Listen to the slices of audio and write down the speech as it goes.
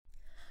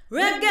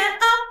Reggae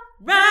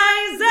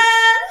Uprising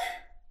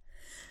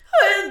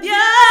with your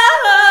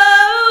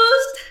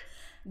host,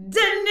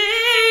 Daniil.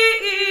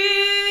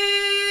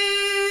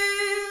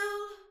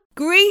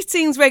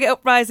 Greetings, Reggae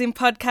Uprising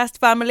podcast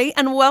family,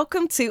 and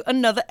welcome to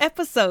another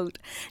episode.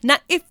 Now,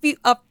 if you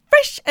are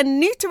fresh and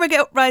new to Reggae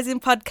Uprising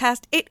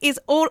podcast, it is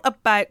all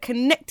about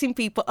connecting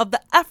people of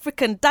the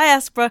African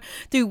diaspora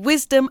through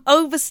wisdom,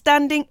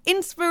 overstanding,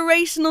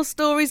 inspirational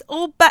stories,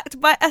 all backed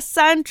by a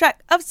soundtrack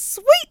of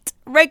sweet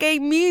reggae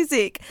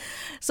music.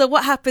 So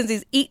what happens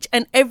is each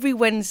and every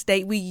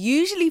Wednesday, we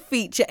usually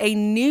feature a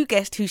new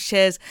guest who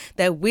shares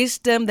their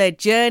wisdom, their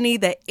journey,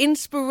 their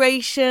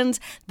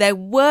inspirations, their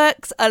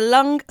works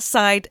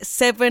alongside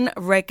 7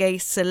 reggae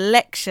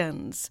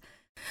selections.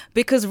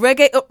 Because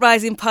Reggae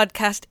Uprising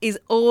podcast is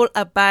all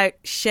about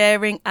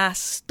sharing our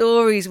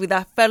stories with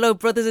our fellow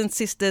brothers and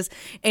sisters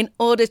in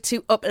order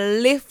to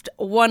uplift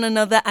one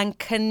another and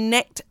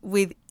connect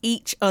with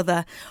each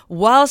other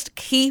whilst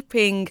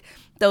keeping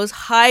those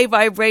high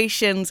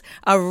vibrations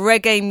of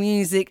reggae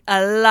music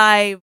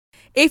alive.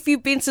 If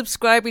you've been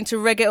subscribing to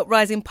Reggae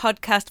Uprising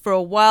podcast for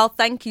a while,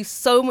 thank you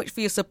so much for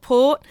your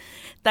support.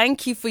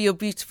 Thank you for your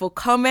beautiful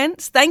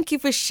comments. Thank you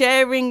for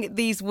sharing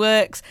these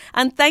works.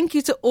 And thank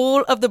you to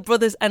all of the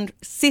brothers and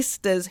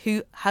sisters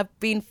who have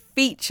been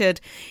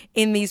featured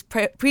in these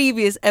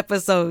previous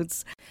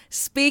episodes.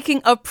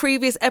 Speaking of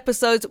previous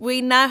episodes, we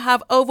now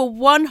have over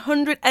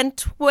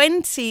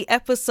 120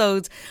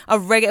 episodes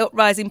of Reggae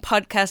Uprising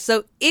podcast.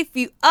 So if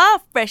you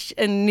are fresh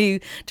and new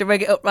to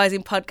Reggae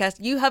Uprising podcast,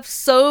 you have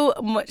so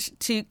much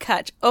to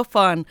catch up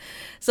on.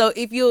 So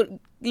if you're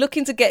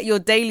looking to get your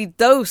daily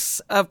dose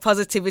of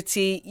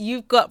positivity,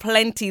 you've got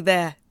plenty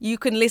there. You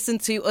can listen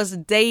to us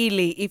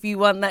daily if you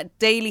want that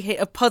daily hit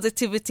of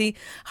positivity,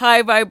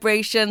 high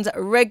vibrations,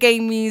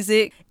 reggae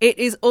music. It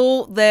is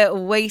all there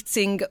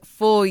waiting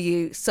for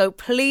you. So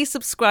please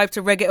subscribe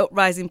to Reggae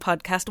Uprising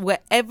podcast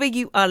wherever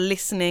you are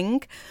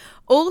listening.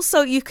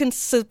 Also, you can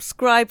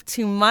subscribe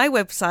to my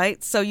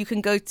website. So you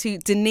can go to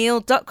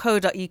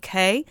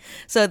daniil.co.uk.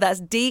 So that's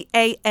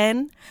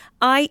DANIEAL.co.uk.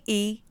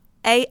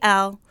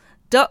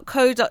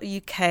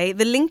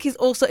 The link is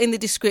also in the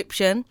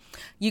description.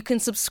 You can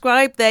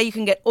subscribe there. You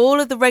can get all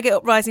of the Reggae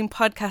Uprising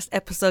podcast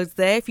episodes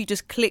there if you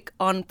just click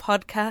on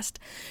podcast.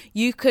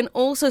 You can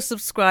also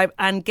subscribe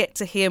and get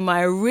to hear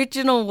my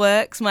original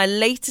works, my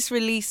latest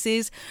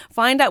releases,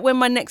 find out when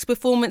my next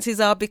performances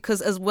are, because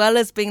as well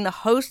as being the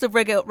host of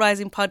Reggae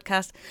Uprising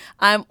podcast,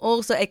 I'm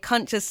also a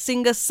conscious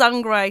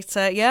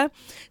singer-songwriter, yeah?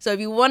 So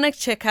if you want to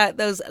check out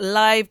those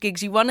live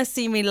gigs, you want to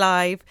see me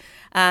live,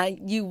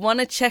 you want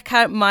to check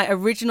out my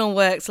original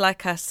works,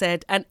 like I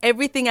said, and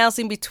everything else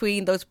in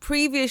between, those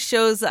previous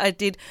shows that I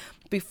did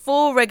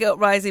before Reggae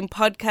Uprising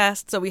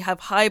podcast. So we have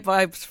High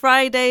Vibes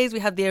Fridays, we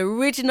have the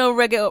original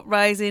Reggae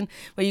Uprising,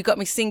 where you got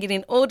me singing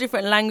in all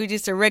different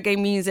languages to reggae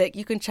music.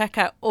 You can check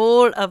out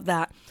all of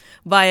that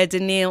via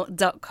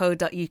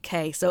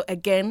daniil.co.uk. So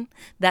again,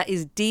 that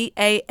is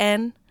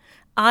DANIEAL.co.uk.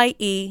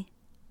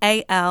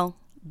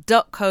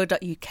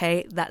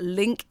 That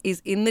link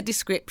is in the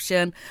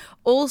description.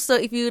 Also,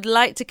 if you would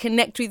like to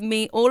connect with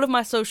me, all of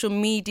my social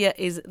media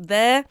is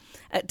there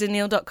at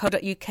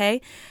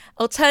daniil.co.uk.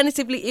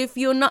 Alternatively, if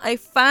you're not a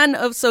fan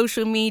of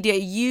social media,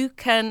 you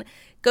can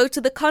go to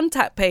the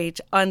contact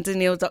page on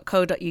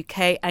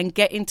daniil.co.uk and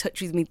get in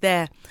touch with me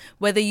there.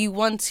 Whether you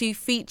want to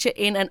feature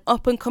in an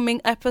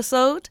up-and-coming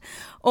episode,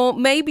 or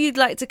maybe you'd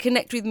like to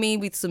connect with me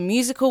with some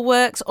musical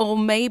works, or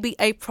maybe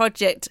a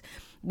project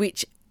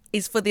which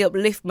is for the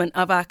upliftment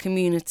of our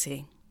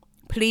community.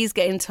 Please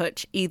get in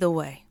touch either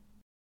way.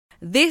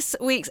 This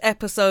week's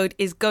episode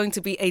is going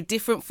to be a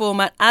different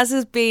format, as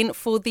has been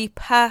for the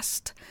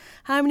past,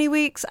 how many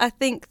weeks? I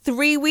think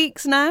 3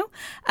 weeks now.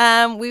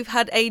 We've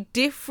had a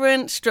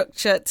different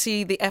structure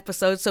to the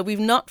episode. So we've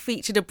not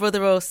featured a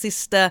brother or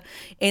sister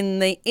in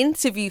the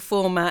interview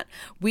format.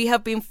 We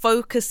have been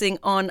focusing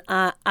on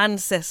our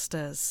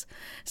ancestors.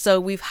 So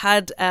we've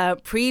had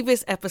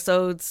previous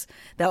episodes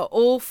that are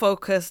all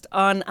focused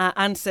on our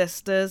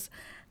ancestors.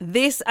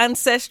 This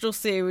ancestral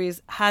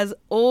series has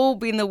all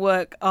been the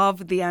work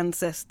of the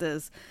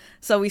ancestors.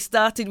 So we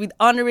started with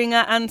honouring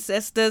our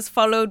ancestors,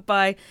 followed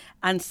by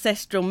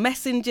ancestral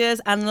messengers,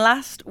 and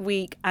last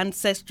week,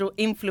 ancestral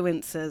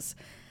influencers.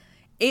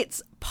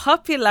 Its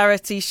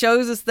popularity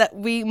shows us that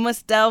we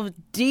must delve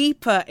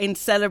deeper in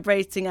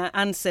celebrating our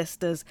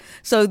ancestors.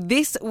 So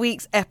this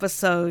week's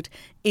episode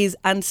is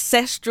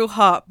Ancestral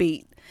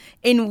Heartbeat,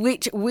 in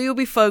which we'll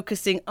be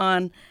focusing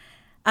on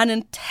an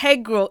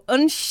integral,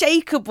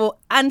 unshakable,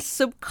 and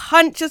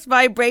subconscious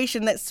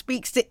vibration that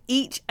speaks to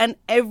each and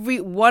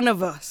every one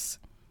of us.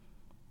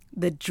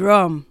 The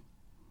drum.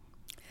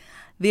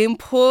 The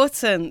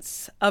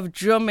importance of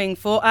drumming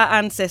for our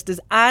ancestors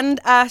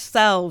and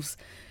ourselves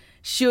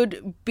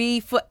should be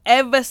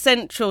forever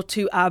central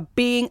to our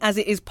being, as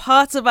it is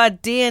part of our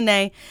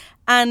DNA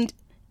and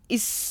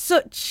is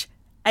such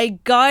a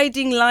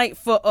guiding light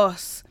for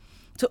us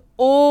to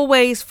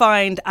always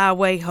find our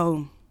way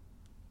home.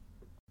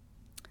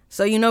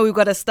 So you know we've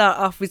got to start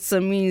off with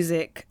some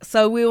music.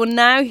 So we will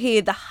now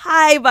hear the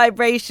high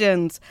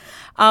vibrations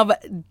of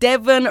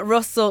Devon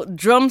Russell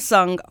drum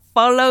song,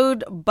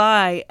 followed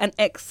by an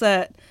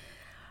excerpt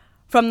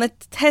from the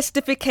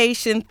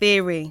testification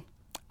theory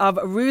of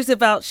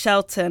Roosevelt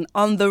Shelton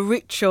on the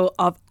ritual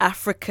of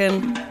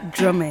African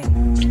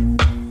drumming.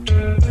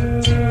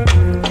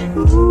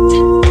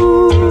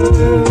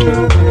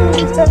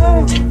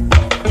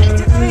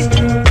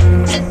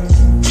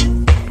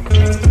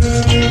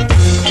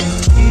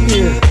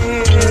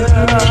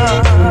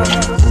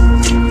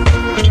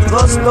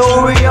 The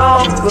story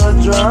of the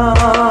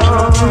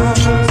drums,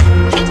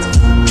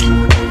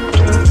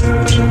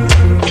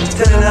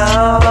 tell it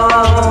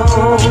out.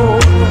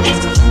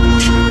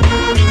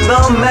 The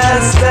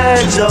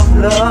message of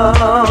love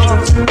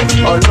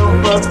all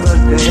over the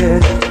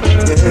dead.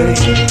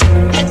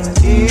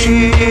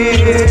 Hear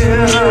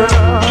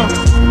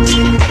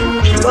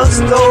the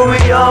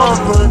story of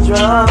the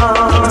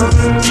drums,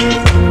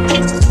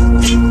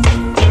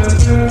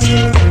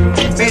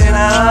 beating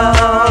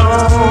out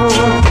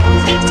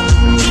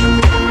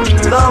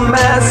the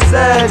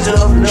message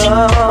of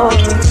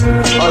love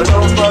all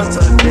over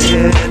the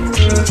dead.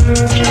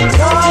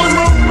 Run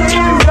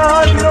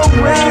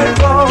away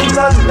from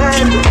the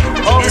land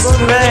of the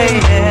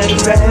rain and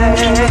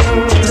rain.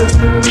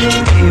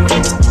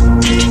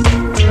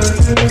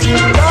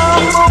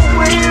 Run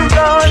away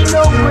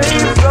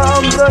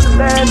from the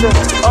land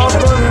of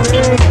the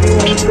rain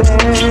and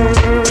rain.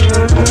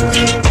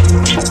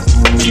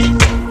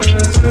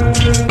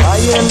 I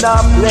end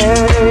up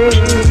playing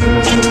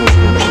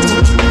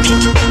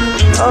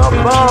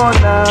upon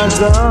a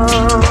drum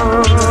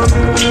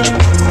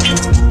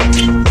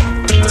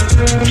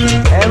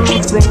and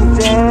sing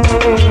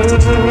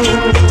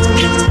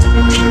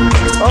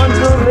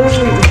unto the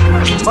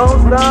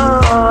Most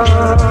High.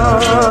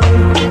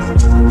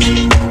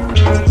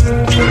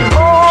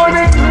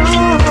 Morning,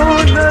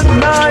 noon, and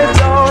night,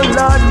 all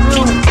I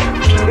do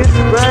is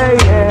pray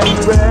and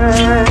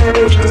pray.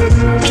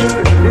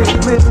 Live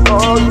with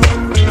God.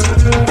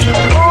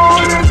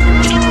 Morning,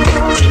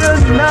 noon,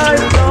 and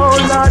night, all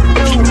I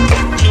do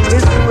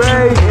is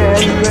pray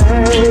and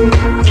pray.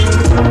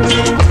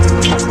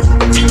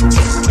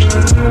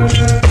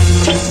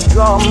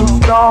 Drum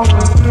song,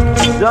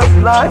 just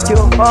like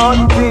your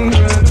heartbeat.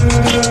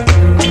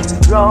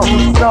 Drum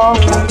song,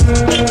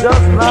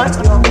 just like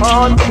your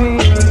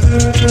heartbeat.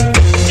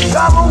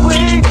 Come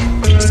away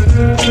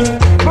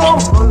from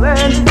the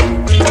land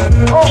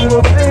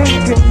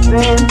overthinking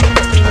sin.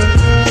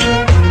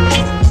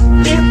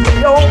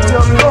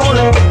 Ethiopia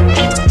calling,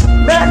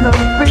 men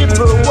and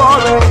people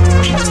warring.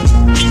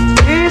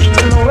 East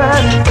and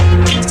west,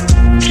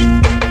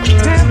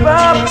 give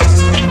up,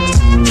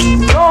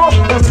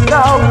 north and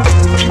south.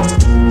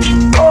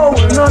 Oh,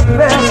 not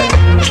left.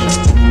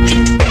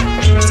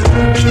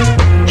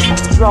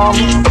 Drum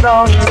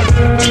song,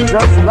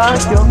 just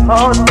like your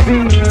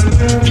heartbeat.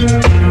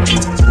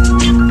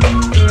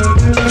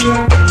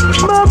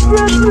 My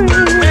brethren,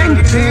 make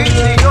it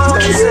easy on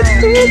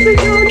yourself.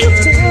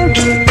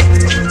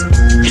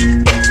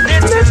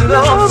 Let this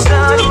love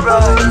shine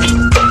bright.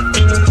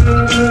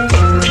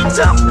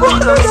 Don't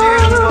put us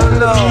in for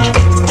love.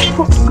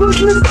 For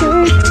goodness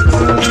sake.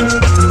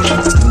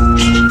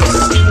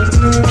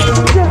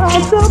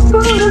 Don't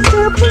put us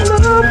in for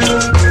love.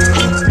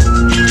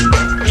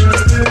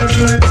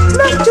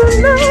 Let your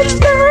love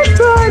shine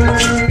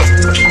bright.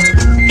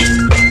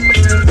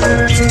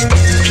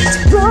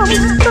 Drum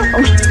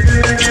song.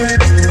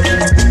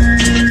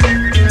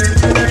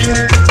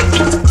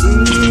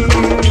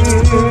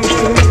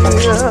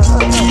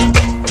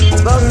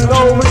 The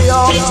story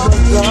of the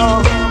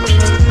drum.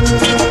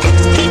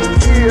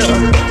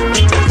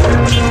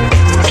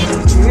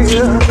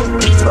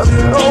 The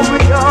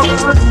story of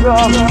the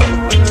drum.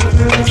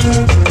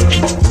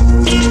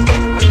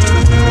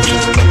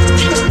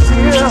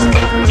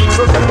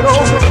 The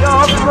story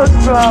of the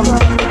drum.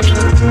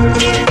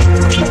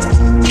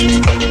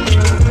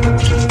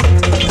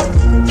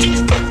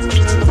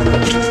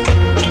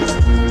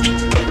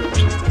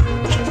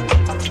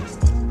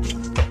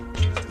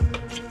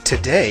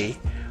 Today,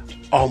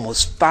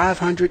 almost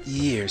 500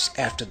 years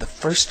after the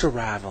first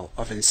arrival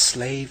of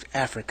enslaved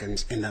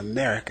Africans in the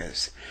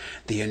Americas,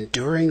 the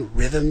enduring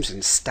rhythms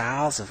and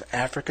styles of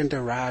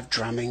African-derived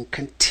drumming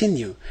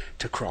continue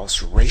to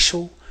cross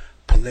racial,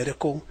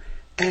 political,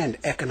 and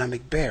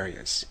economic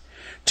barriers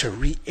to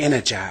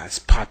re-energize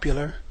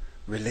popular,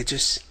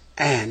 religious,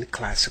 and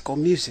classical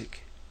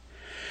music.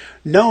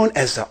 Known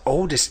as the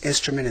oldest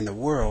instrument in the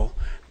world,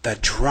 the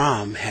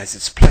drum has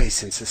its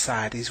place in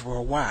societies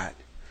worldwide.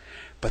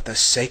 But the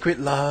sacred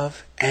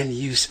love and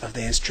use of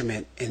the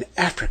instrument in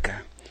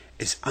Africa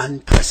is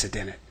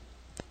unprecedented.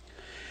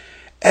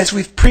 As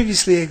we've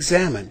previously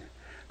examined,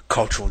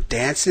 cultural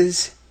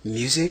dances,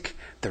 music,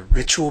 the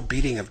ritual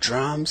beating of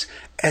drums,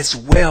 as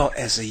well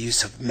as the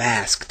use of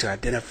masks to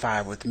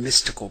identify with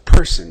mystical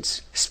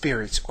persons,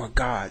 spirits, or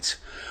gods,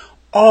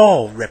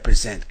 all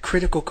represent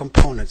critical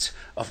components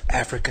of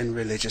African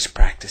religious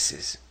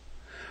practices.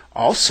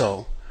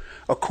 Also,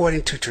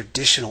 according to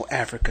traditional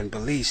African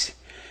beliefs,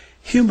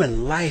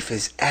 human life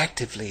is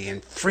actively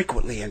and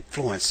frequently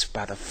influenced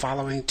by the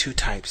following two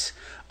types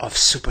of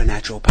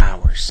supernatural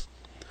powers.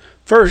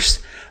 First,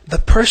 the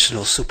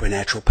personal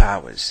supernatural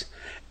powers,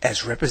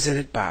 as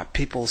represented by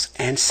people's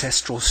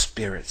ancestral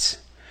spirits.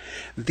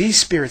 These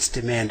spirits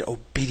demand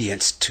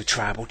obedience to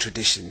tribal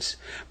traditions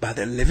by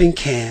their living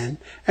kin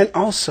and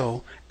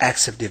also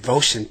acts of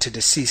devotion to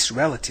deceased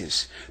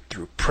relatives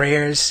through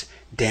prayers,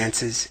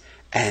 dances,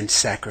 and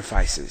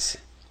sacrifices.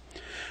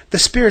 The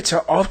spirits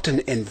are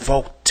often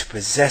invoked to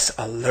possess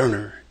a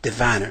learner,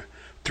 diviner,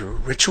 through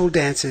ritual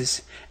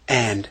dances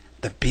and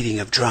the beating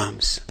of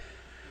drums.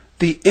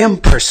 The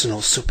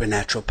impersonal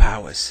supernatural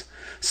powers,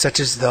 such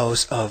as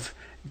those of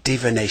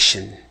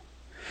divination.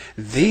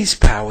 These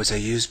powers are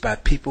used by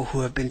people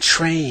who have been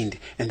trained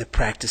in the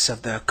practice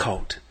of the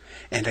occult,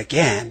 and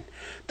again,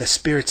 the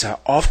spirits are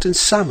often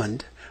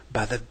summoned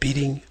by the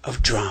beating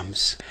of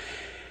drums.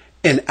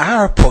 In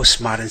our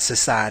postmodern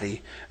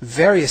society,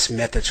 various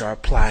methods are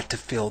applied to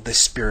fill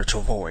this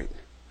spiritual void.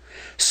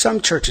 Some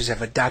churches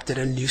have adopted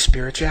a new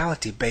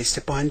spirituality based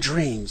upon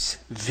dreams,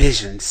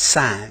 visions,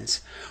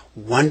 signs,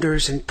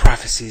 wonders, and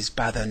prophecies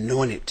by the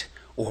anointed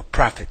or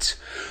prophets,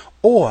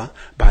 or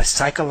by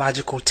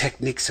psychological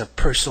techniques of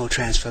personal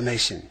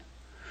transformation.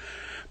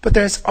 But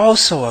there's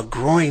also a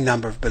growing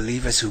number of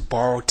believers who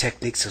borrow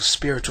techniques of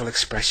spiritual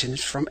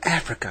expressions from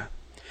Africa,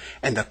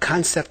 and the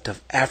concept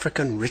of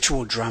African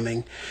ritual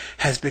drumming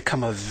has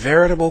become a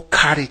veritable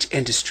cottage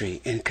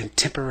industry in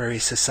contemporary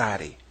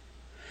society.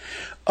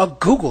 A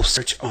Google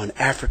search on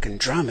African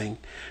drumming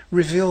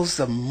reveals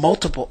the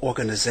multiple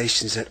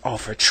organizations that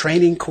offer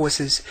training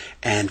courses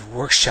and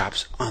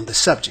workshops on the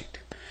subject.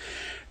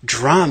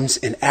 Drums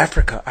in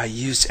Africa are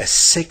used as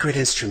sacred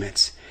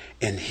instruments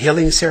in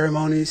healing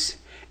ceremonies,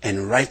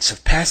 in rites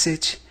of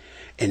passage,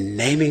 in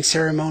naming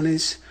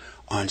ceremonies,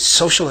 on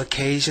social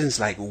occasions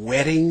like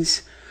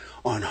weddings,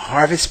 on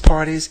harvest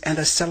parties, and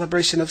the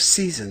celebration of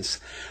seasons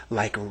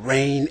like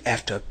rain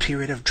after a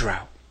period of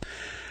drought.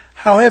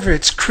 However,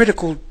 it's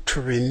critical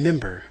to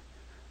remember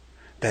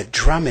that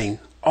drumming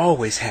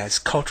always has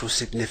cultural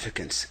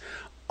significance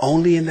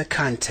only in the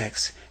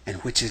context in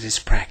which it is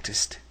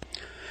practiced.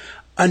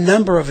 A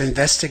number of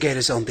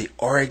investigators on the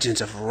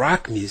origins of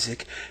rock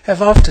music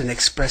have often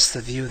expressed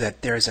the view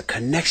that there is a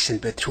connection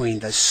between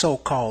the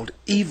so-called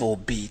evil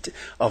beat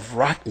of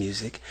rock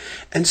music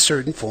and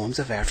certain forms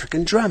of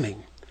African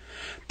drumming.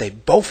 They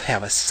both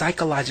have a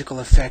psychological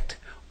effect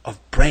of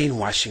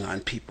brainwashing on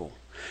people,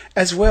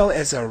 as well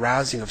as the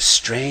arousing of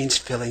strange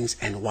feelings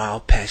and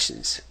wild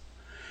passions.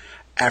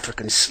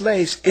 African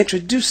slaves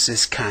introduced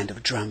this kind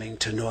of drumming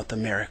to North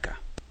America.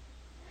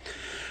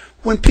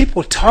 When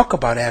people talk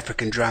about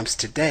African drums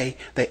today,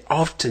 they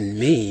often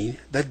mean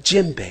the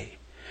djembe,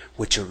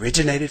 which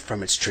originated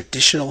from its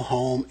traditional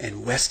home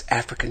in West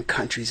African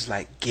countries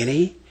like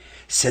Guinea,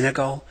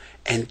 Senegal,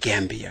 and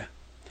Gambia.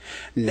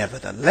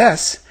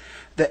 Nevertheless,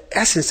 the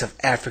essence of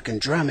African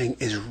drumming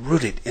is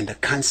rooted in the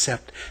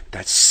concept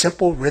that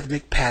simple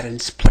rhythmic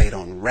patterns played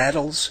on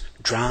rattles,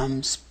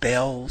 drums,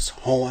 bells,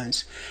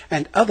 horns,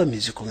 and other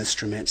musical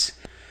instruments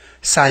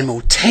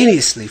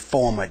simultaneously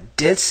form a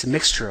dense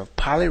mixture of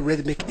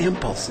polyrhythmic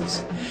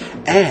impulses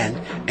and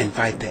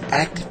invite the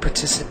active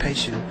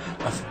participation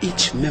of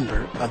each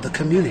member of the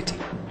community.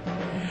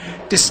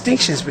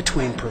 Distinctions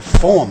between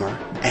performer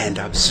and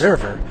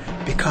observer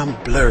become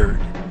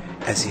blurred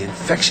as the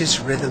infectious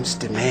rhythms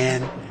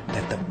demand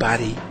that the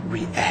body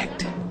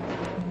react.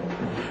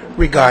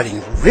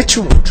 Regarding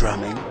ritual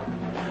drumming,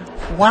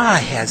 why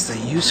has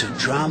the use of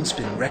drums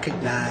been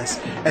recognized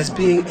as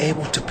being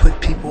able to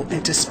put people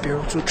into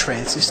spiritual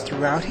trances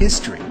throughout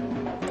history?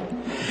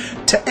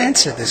 To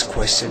answer this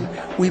question,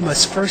 we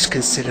must first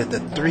consider the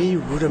three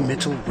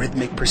rudimental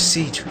rhythmic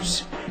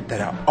procedures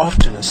that are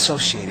often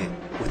associated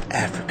with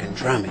African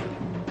drumming.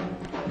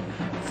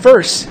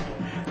 First,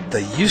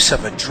 the use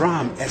of a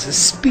drum as a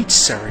speech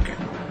surrogate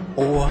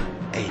or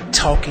a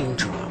talking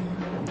drum.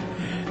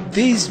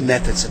 These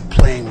methods of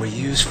playing were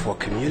used for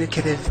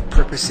communicative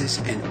purposes,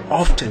 and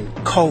often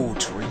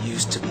codes were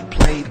used to be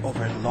played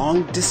over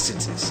long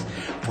distances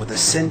for the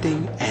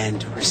sending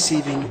and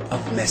receiving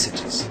of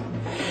messages.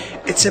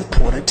 It's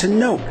important to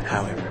note,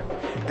 however,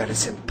 that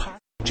it's impossible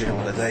to make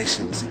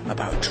generalizations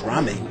about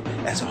drumming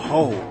as a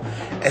whole,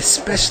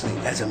 especially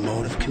as a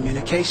mode of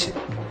communication,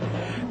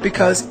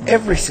 because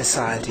every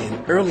society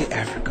in early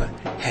Africa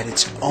had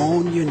its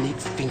own unique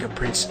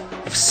fingerprints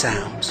of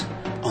sounds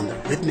on the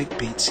rhythmic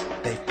beats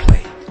they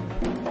played.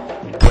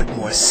 Put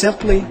more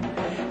simply,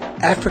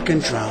 African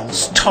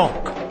drums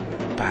talk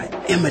by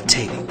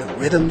imitating the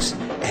rhythms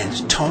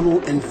and tonal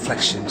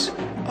inflections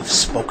of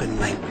spoken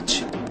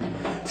language.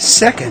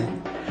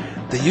 Second,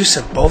 the use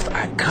of both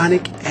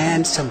iconic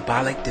and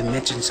symbolic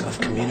dimensions of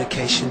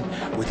communication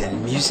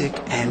within music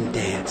and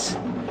dance.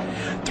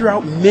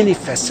 Throughout many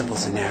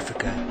festivals in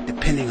Africa,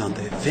 depending on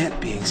the event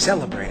being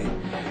celebrated,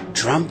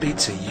 drum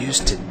beats are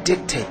used to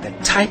dictate the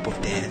type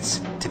of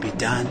dance to be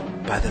done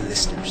by the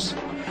listeners.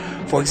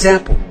 For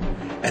example,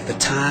 At the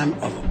time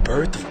of a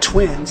birth of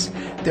twins,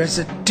 there's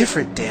a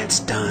different dance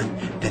done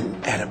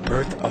than at a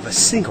birth of a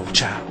single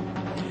child.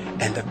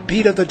 And the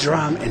beat of the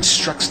drum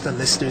instructs the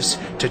listeners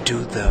to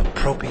do the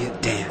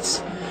appropriate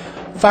dance.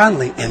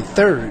 Finally, and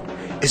third,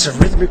 is a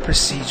rhythmic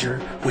procedure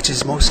which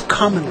is most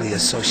commonly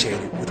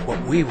associated with what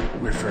we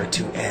refer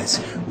to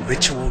as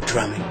ritual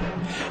drumming,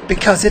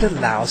 because it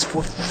allows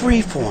for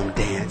free-form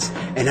dance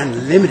and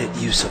unlimited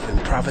use of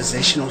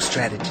improvisational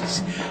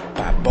strategies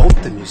by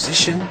both the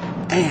musician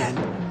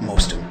and,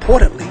 most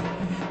importantly,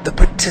 the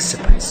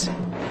participants.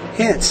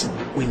 Hence,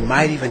 we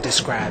might even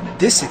describe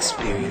this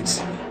experience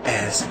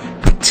as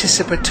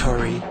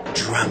participatory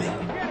drumming.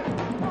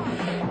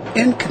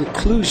 In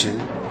conclusion,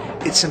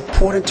 it's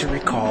important to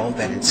recall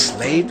that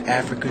enslaved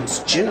Africans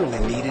generally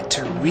needed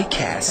to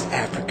recast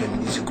African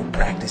musical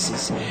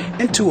practices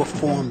into a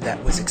form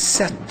that was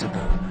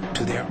acceptable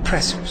to their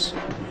oppressors.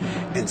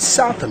 In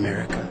South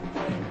America,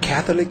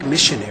 Catholic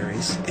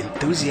missionaries,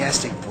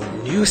 enthusiastic for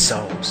new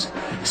souls,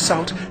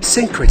 sought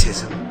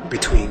syncretism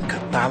between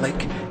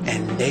Catholic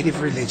and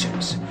native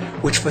religions,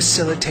 which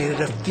facilitated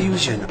a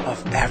fusion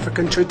of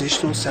African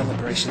traditional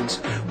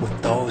celebrations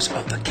with those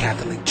of the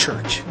Catholic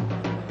Church.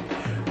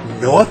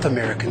 North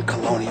American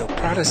colonial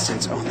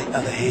Protestants, on the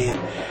other hand,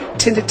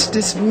 tended to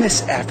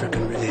dismiss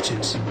African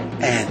religions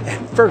and,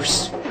 at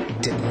first,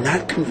 did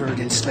not convert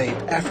enslaved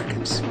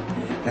Africans,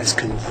 as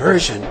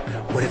conversion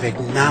would have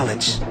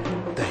acknowledged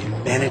the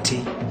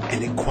humanity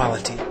and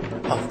equality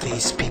of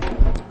these people.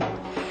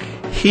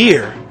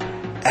 Here,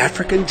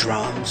 African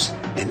drums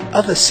and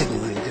other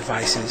signaling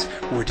devices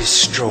were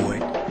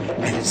destroyed,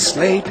 and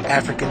enslaved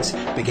Africans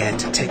began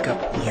to take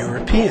up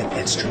European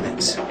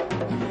instruments.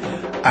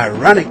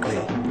 Ironically,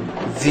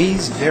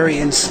 these very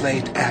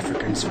enslaved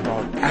Africans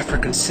brought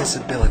African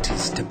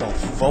sensibilities to both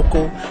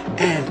vocal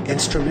and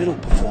instrumental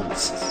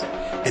performances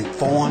and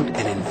formed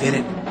and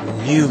invented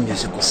new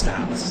musical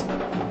styles.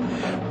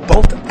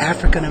 Both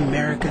African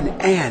American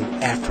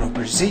and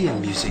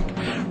Afro-Brazilian music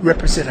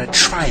represent a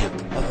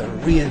triumph of the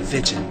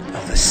reinvention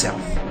of the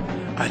self,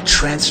 a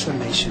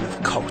transformation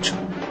of culture,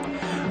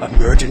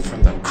 emerging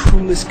from the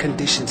cruelest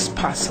conditions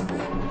possible,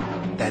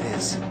 that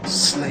is,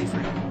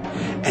 slavery,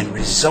 and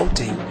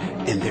resulting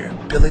in their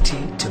ability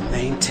to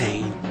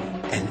maintain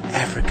an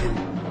African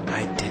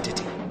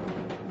identity.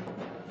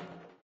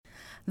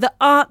 The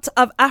art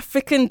of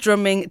African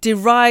drumming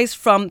derives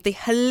from the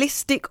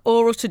holistic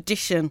oral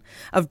tradition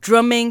of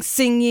drumming,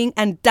 singing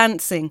and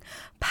dancing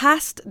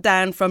passed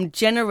down from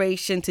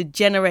generation to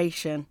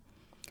generation.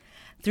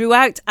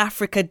 Throughout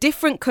Africa,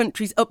 different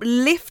countries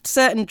uplift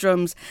certain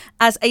drums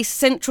as a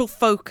central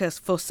focus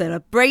for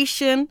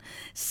celebration,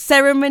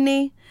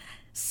 ceremony,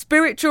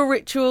 spiritual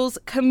rituals,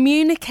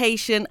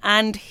 communication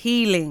and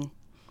healing.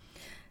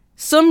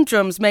 Some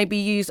drums may be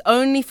used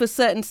only for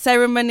certain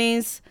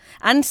ceremonies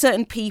and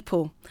certain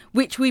people,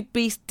 which would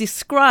be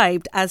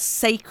described as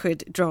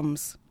sacred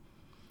drums,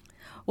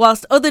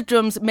 whilst other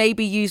drums may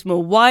be used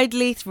more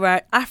widely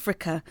throughout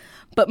Africa,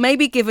 but may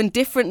be given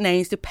different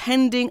names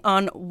depending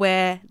on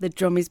where the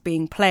drum is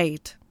being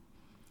played.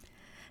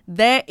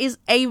 There is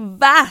a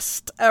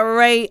vast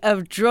array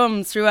of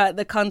drums throughout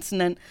the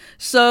continent,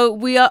 so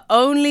we are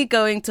only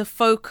going to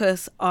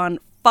focus on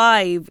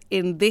 5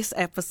 in this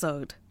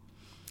episode.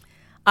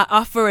 I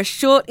offer a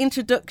short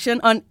introduction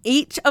on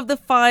each of the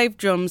 5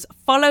 drums,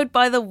 followed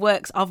by the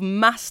works of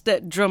master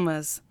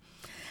drummers.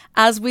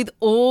 As with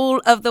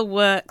all of the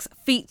works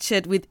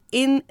featured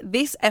within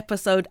this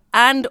episode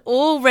and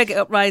all Reggae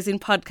Uprising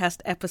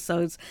podcast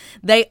episodes,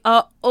 they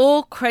are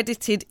all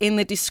credited in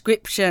the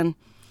description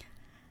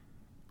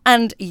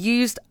and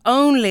used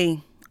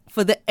only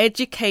for the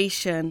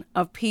education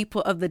of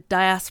people of the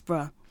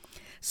diaspora.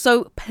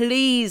 So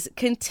please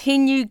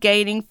continue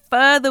gaining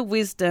further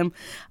wisdom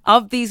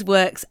of these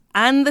works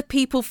and the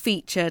people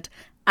featured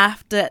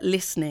after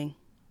listening.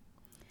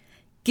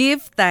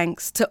 Give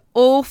thanks to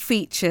all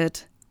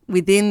featured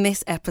within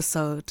this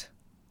episode.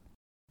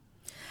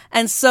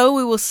 And so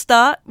we will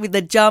start with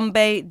the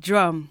djembe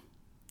drum.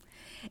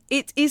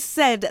 It is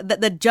said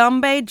that the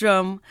djembe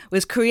drum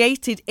was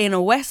created in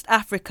West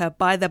Africa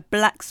by the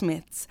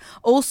blacksmiths,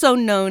 also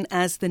known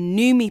as the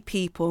Numi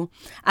people,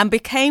 and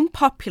became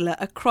popular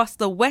across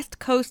the west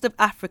coast of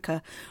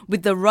Africa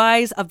with the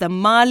rise of the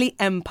Mali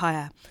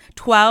Empire,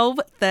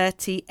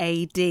 1230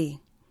 AD.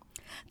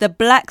 The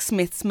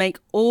blacksmiths make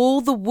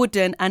all the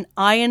wooden and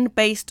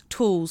iron-based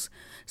tools,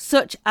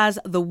 such as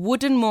the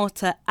wooden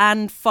mortar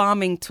and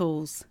farming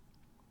tools.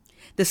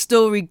 The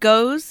story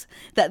goes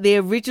that the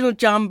original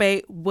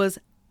djembe was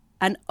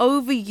an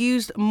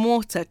overused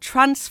mortar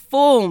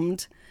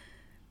transformed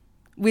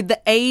with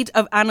the aid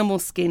of animal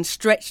skin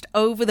stretched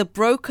over the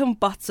broken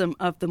bottom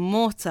of the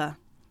mortar.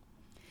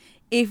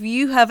 If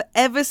you have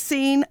ever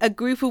seen a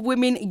group of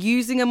women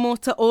using a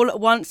mortar all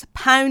at once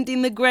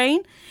pounding the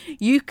grain,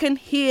 you can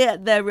hear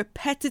their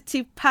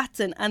repetitive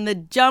pattern and the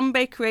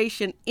djembe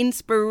creation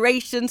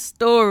inspiration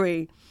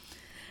story.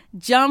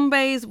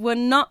 Djembes were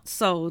not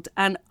sold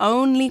and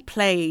only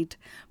played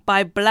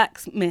by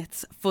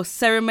blacksmiths for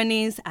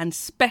ceremonies and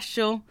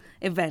special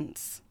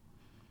events.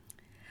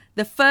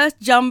 The first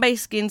djembe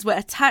skins were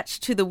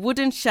attached to the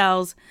wooden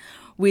shells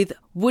with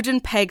wooden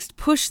pegs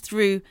pushed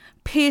through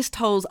pierced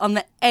holes on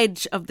the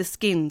edge of the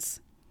skins.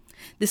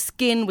 The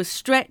skin was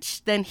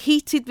stretched, then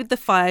heated with the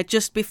fire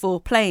just before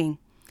playing.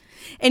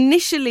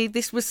 Initially,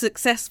 this was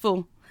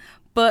successful,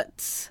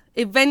 but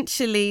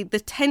eventually the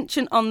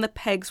tension on the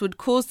pegs would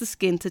cause the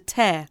skin to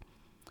tear.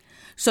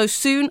 So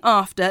soon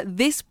after,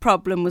 this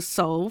problem was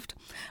solved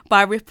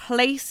by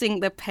replacing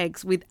the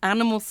pegs with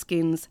animal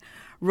skins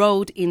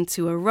rolled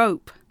into a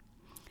rope.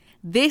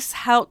 This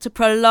helped to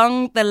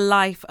prolong the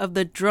life of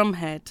the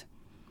drumhead.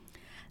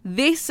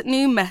 This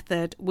new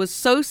method was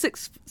so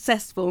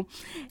successful,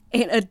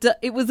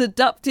 it was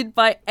adopted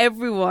by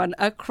everyone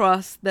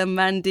across the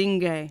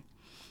Mandingo.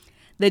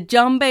 The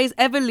djembe's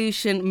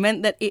evolution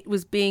meant that it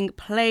was being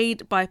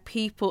played by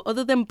people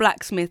other than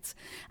blacksmiths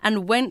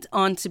and went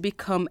on to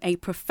become a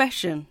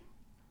profession.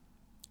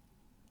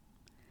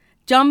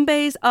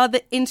 Djembes are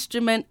the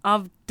instrument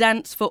of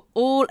dance for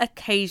all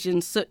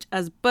occasions such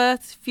as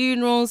births,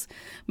 funerals,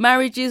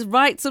 marriages,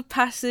 rites of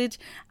passage,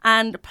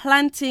 and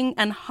planting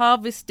and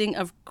harvesting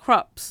of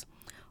crops,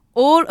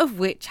 all of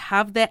which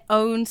have their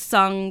own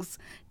songs,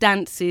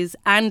 dances,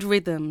 and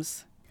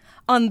rhythms.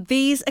 On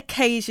these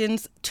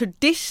occasions,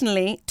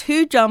 traditionally,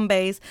 2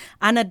 djembes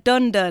and a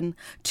dundun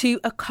to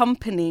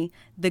accompany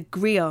the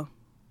griot.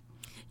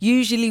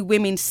 Usually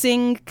women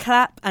sing,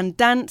 clap and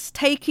dance,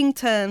 taking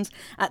turns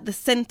at the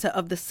centre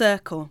of the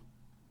circle.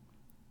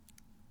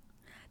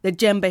 The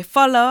djembe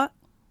follower,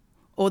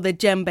 or the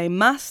djembe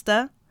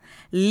master,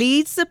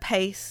 leads the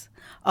pace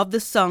of the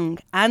song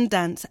and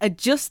dance,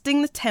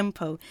 adjusting the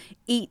tempo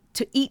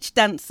to each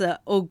dancer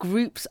or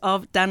groups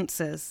of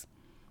dancers.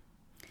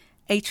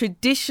 A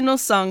traditional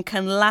song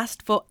can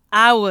last for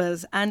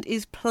hours and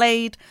is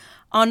played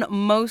on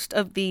most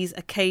of these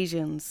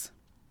occasions.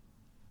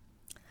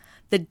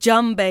 The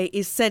djembe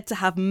is said to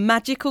have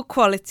magical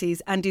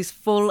qualities and is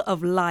full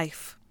of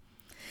life.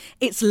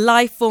 Its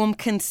life form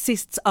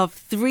consists of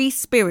 3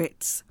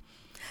 spirits: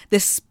 the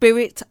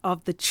spirit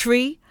of the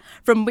tree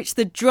from which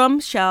the drum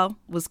shell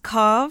was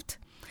carved,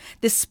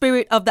 the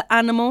spirit of the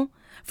animal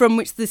from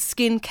which the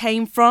skin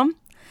came from,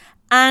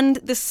 and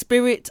the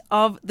spirit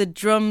of the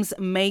drum's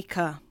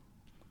maker.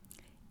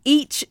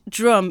 Each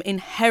drum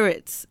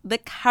inherits the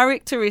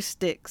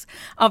characteristics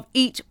of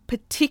each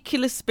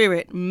particular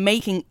spirit,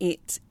 making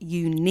it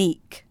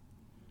unique.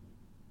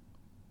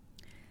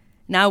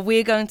 Now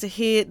we're going to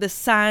hear the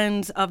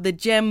sounds of the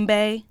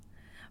djembe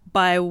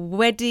by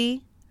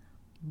Wedi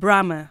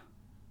Brahma.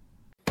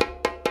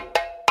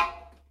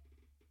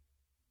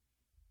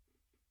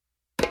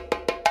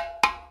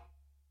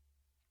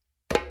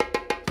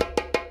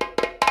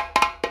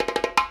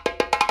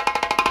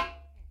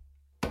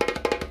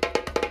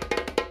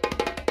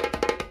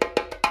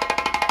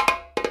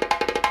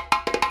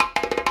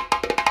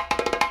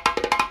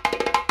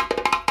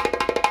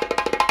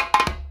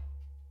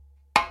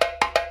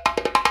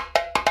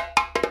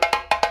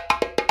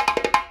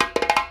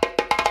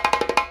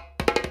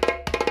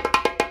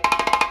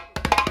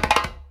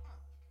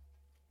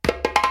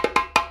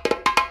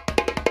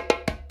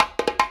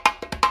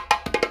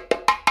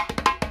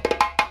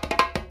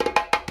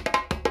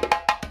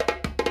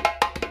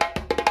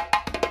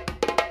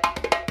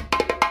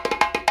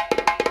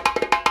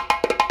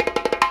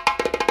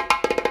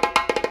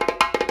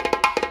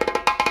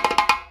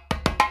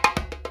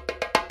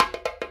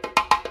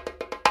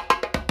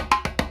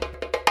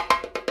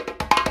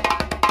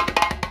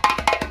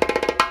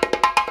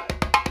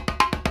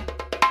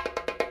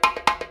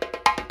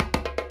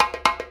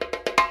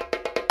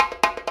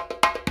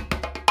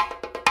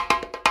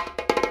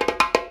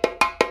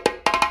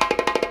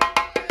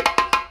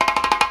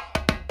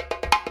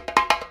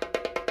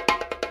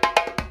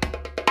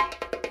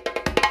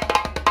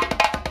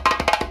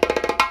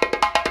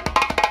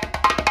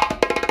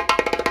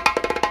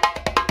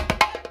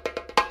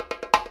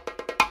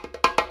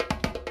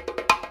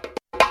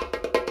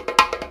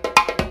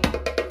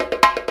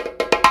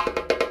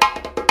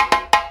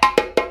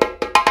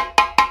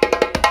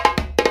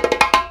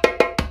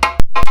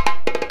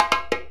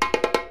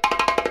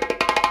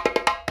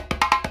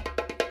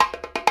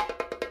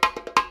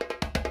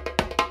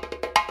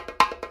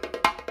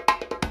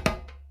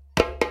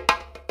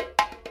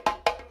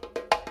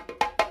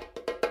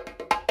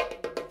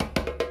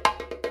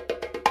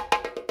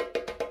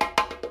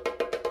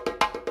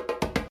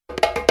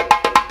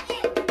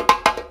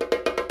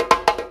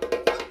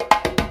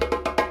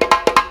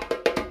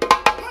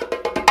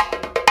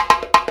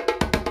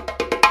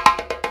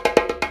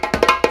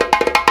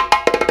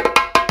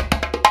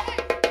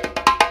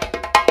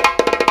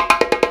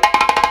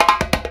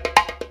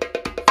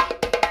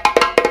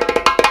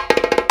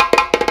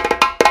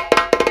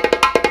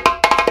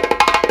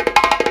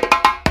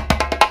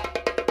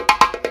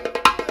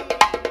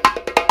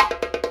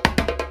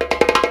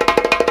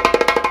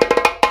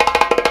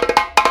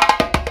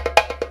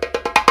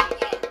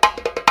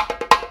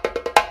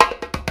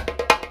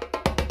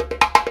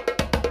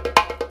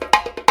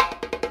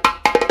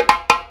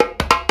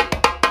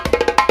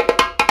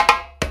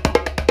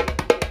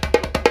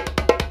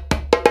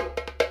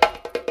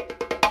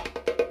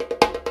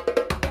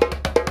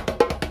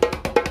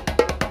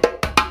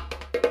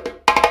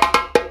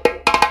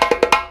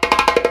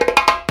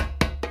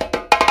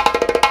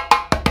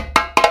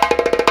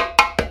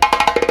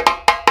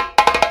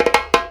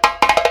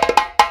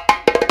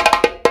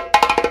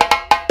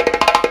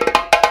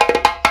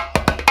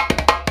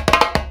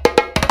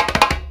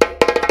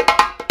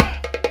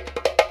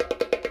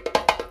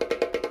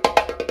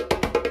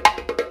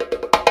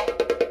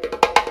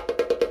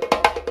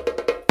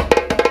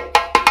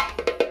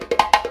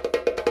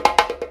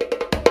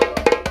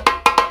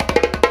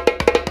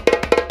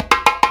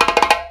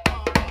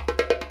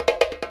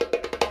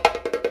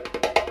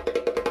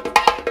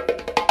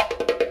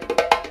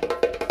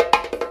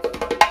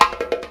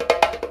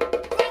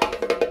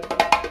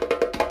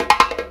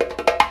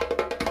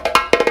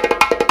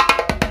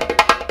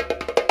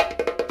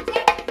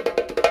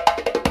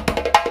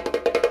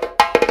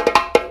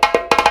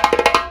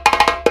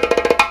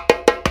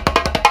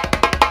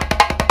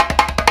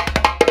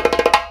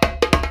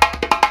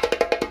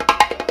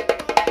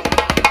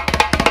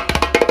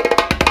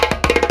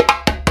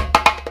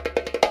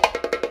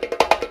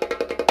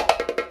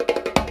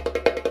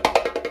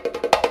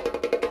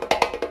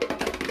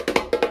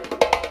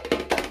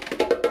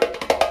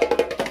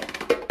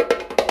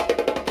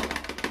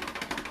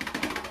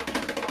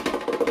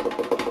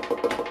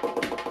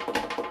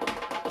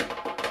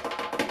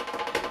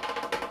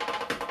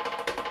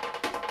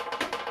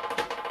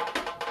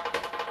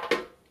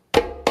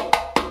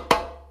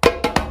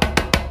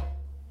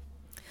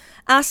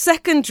 Our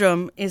second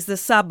drum is the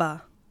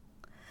Sabah.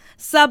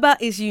 Sabah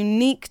is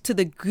unique to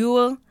the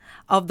Guel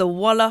of the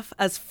Wolof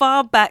as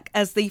far back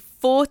as the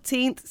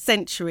 14th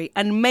century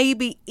and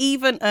maybe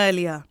even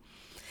earlier.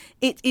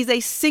 It is a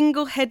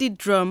single-headed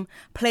drum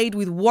played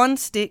with one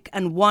stick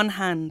and one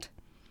hand.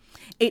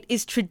 It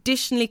is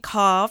traditionally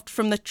carved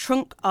from the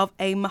trunk of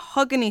a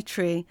mahogany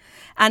tree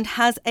and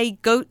has a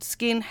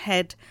goatskin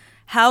head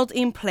held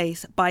in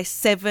place by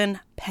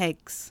 7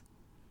 pegs.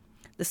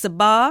 The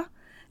Sabah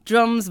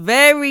drums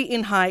vary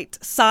in height,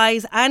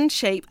 size and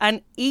shape,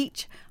 and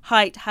each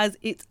height has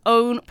its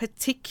own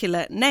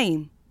particular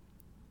name.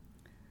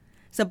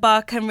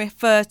 Sabah can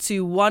refer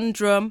to one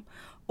drum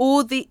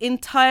or the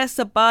entire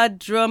Sabah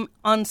drum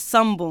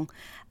ensemble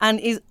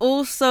and is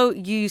also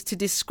used to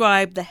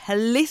describe the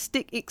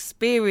holistic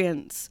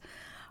experience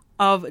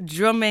of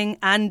drumming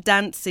and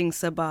dancing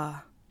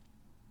Sabah.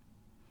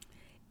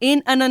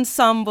 In an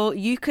ensemble,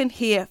 you can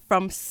hear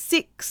from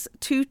 6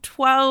 to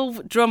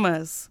 12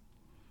 drummers.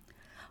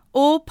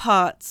 All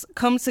parts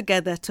come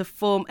together to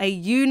form a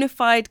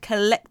unified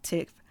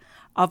collective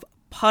of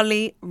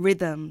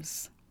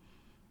polyrhythms.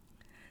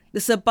 The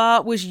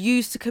Sabah was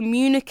used to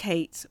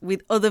communicate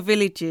with other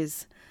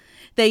villages.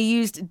 They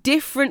used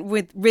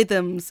different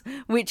rhythms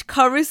which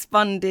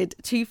corresponded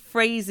to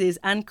phrases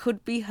and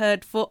could be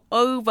heard for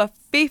over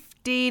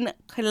 15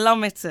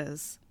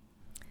 kilometers.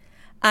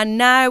 And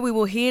now we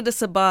will hear the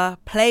Sabah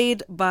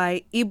played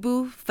by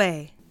Ibu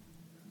Faye.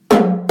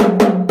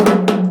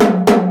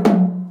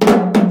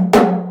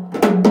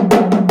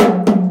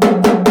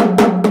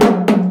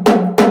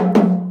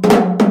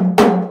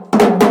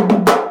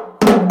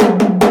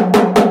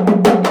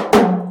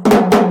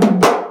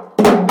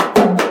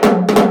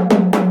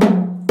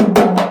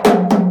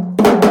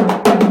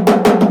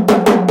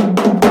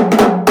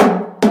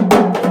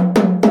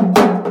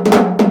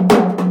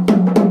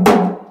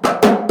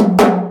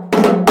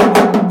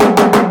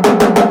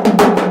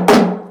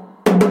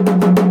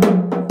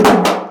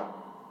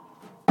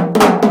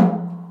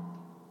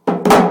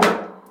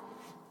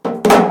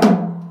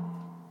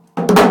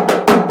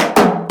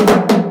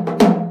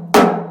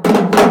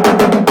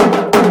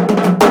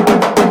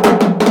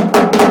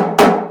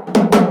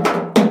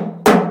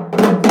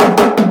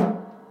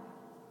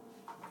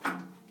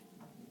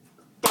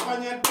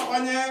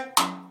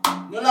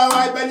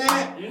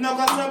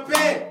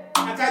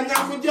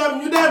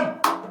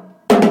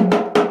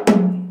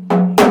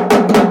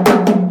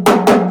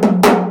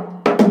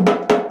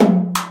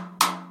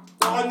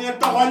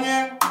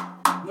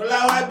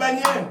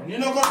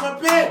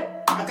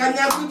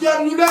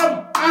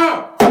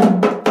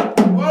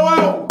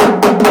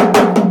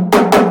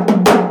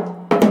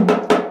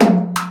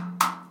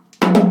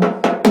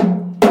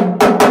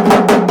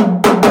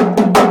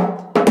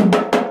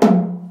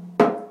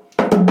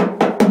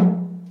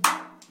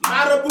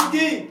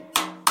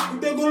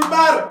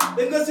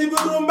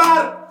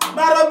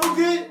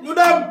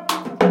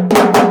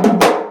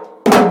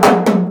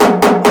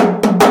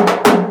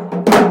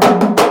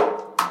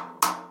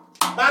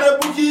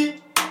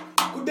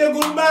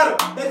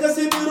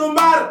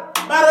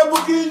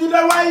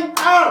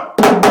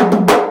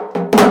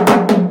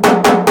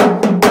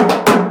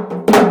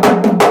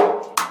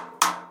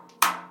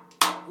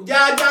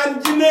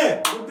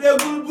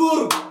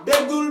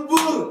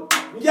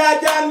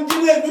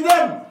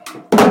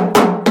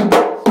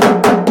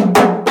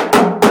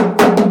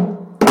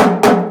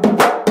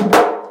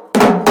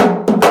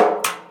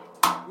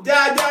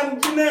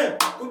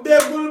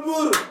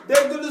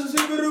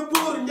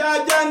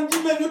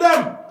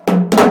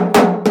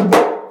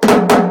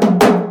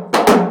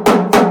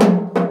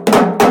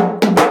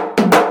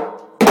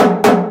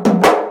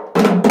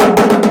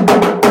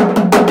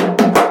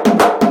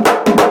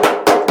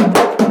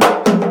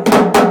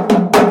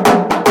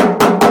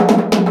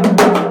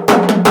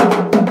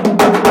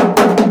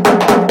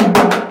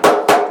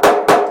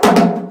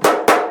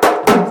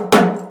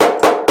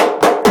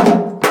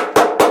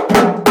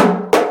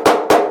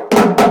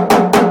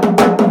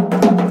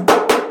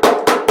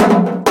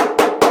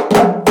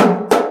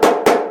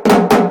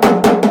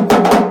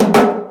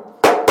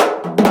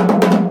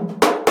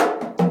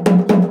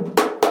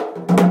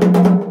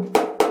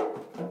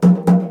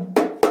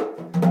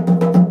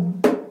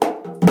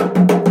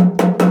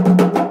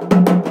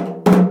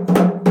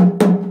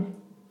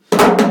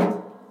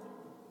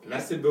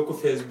 Merci beaucoup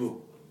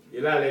Facebook.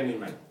 Il a les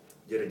numéros.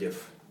 Jërëjëf.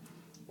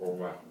 Au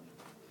revoir.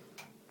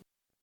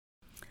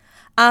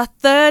 Our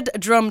third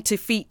drum to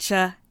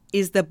feature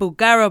is the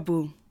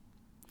Bugarabu.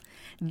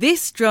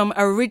 This drum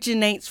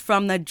originates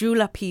from the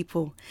Jula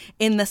people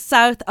in the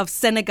south of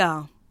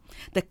Senegal,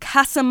 the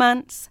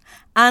Casamance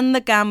and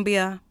the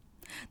Gambia,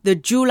 the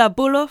Jula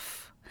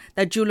Buluf,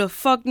 the Jula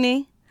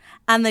Fogni,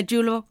 and the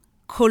Jula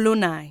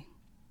Kolunai.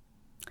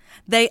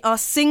 They are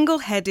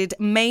single-headed,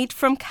 made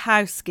from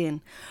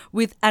cowskin,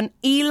 with an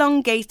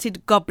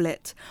elongated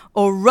goblet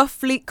or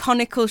roughly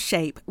conical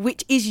shape,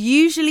 which is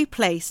usually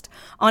placed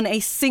on a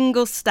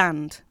single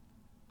stand.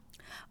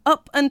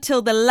 Up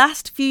until the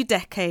last few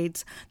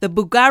decades, the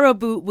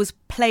Bugarabu was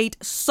played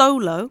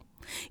solo,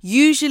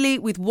 usually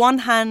with one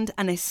hand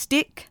and a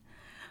stick,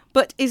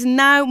 but is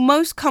now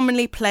most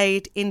commonly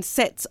played in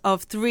sets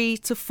of 3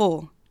 to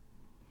 4.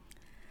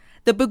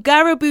 The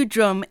Bugarabu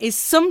drum is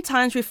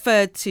sometimes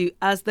referred to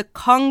as the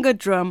conga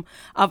drum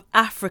of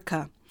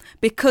Africa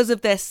because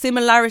of their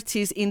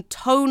similarities in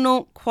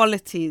tonal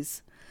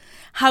qualities.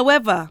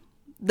 However,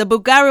 the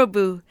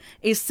Bugarabu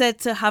is said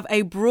to have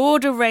a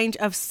broader range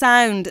of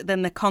sound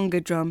than the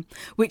conga drum,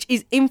 which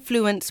is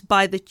influenced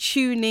by the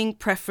tuning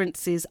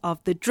preferences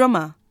of the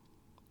drummer.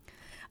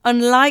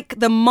 Unlike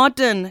the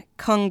modern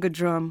conga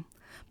drum,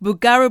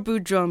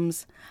 Bugarabu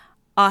drums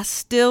are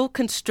still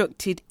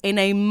constructed in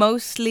a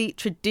mostly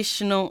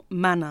traditional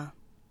manner.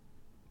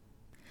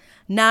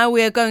 Now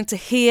we are going to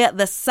hear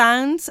the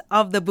sounds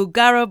of the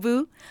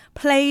Bugarabu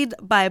played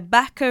by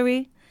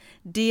Bakary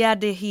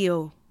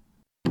Diadehio.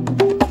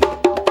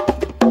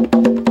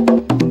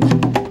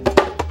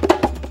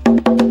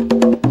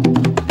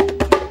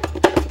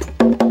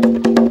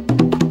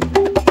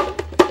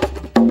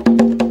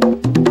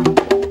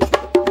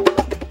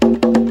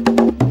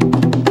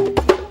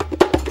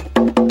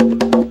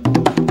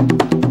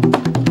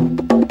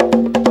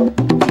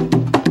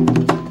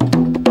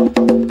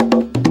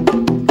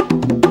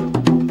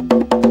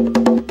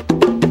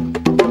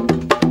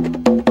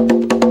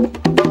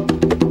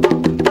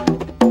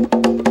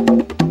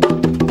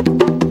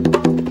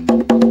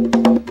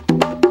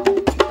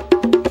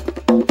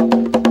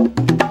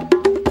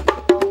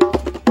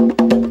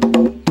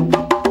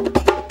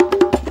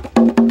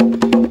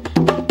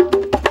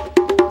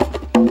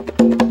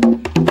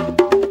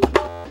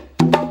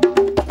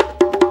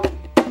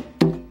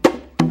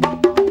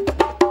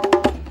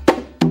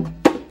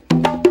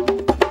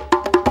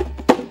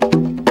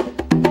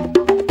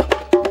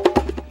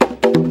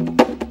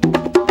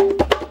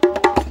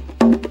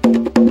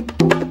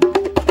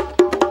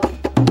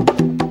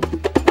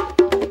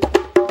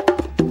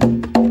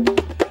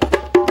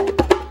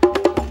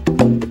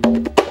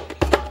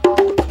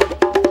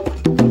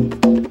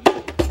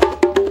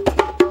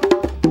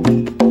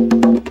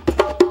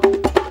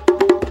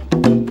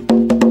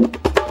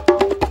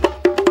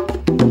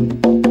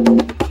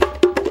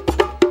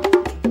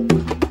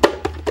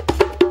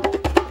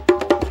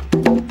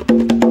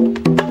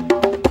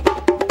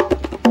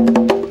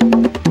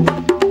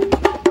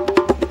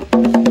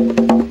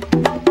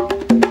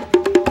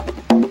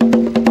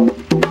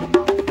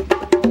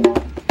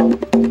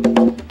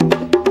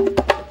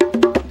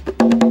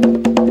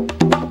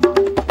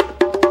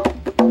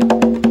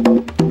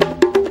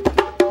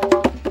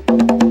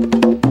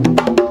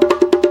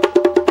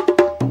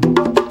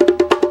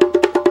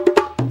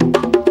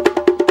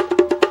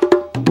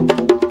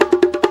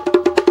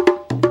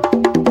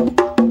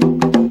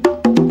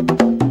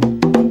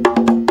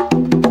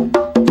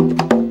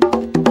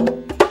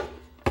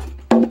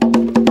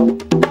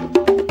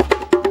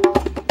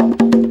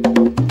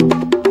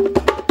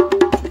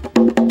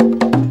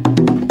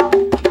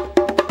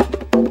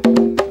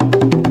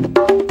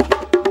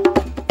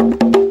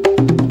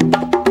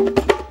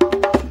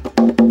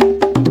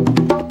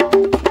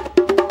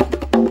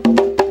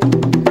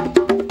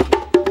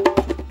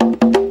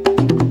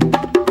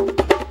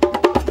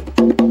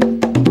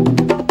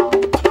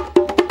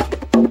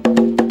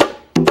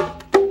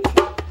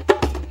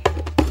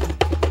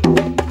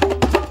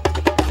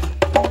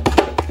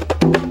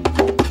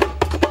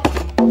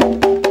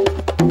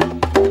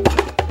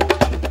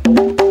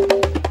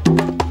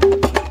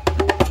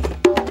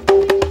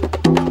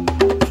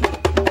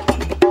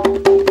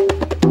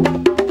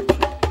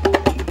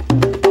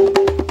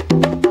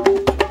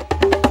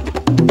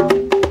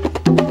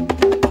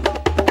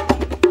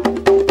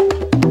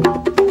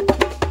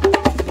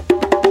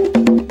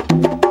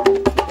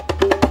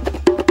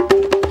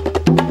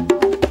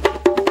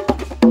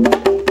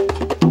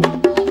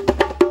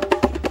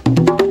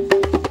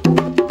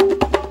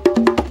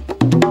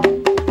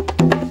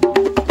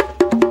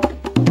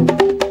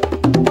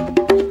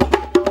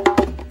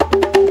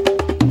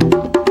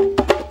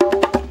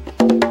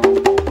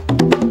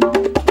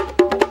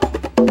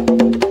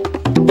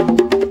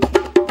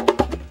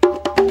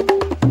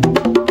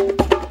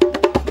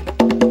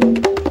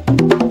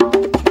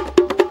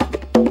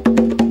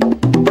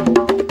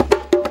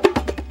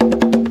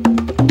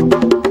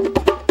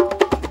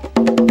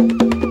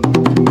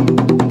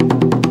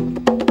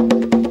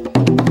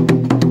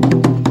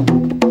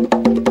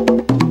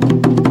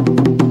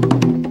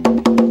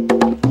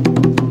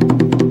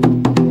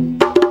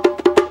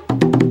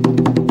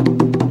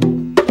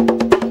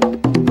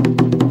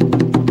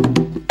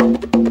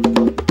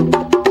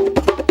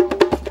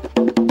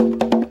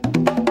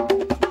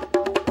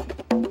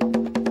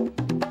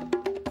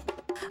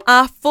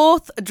 Our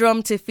fourth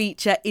drum to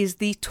feature is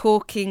the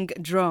talking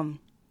drum.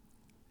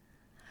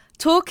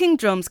 Talking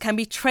drums can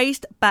be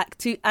traced back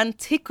to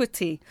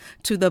antiquity,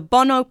 to the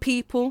Bono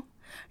people,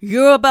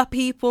 Yoruba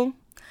people,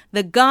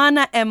 the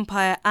Ghana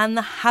Empire and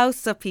the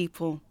Hausa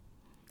people.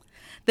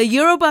 The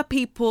Yoruba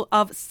people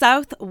of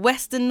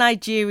southwestern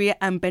Nigeria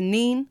and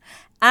Benin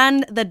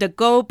and the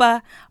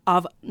Dagoba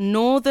of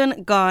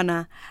northern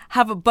Ghana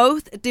have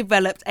both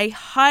developed a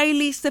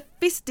highly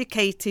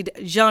sophisticated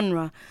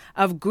genre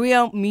of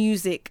griot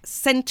music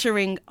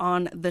centering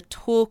on the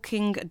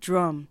talking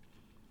drum.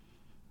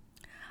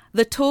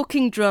 The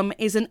talking drum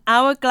is an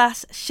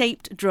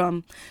hourglass-shaped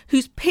drum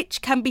whose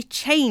pitch can be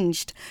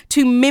changed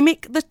to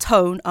mimic the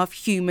tone of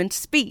human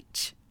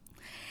speech.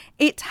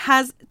 It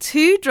has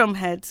 2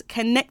 drumheads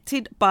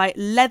connected by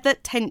leather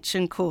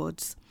tension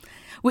cords,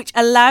 which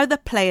allow the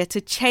player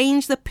to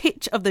change the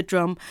pitch of the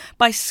drum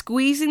by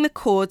squeezing the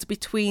cords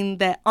between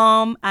their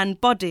arm and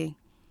body.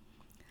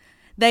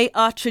 They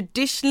are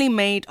traditionally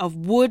made of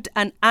wood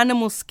and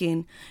animal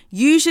skin,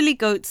 usually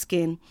goat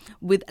skin,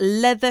 with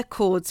leather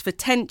cords for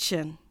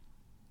tension.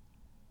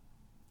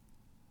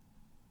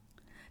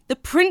 The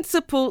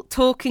principal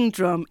talking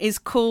drum is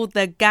called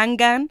the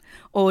gangan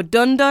or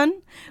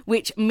dundun,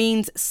 which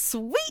means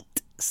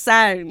sweet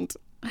sound.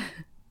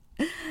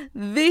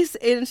 This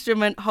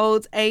instrument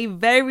holds a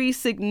very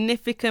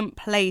significant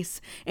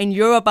place in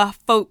Yoruba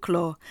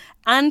folklore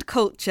and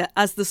culture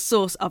as the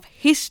source of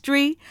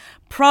history,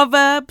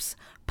 proverbs,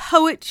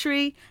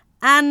 poetry,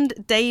 and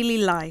daily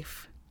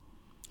life.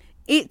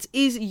 It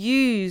is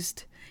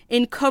used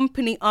in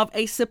company of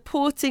a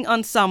supporting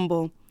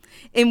ensemble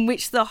in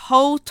which the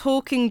whole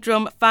talking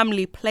drum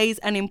family plays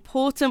an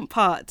important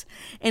part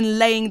in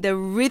laying the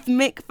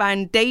rhythmic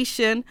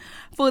foundation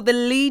for the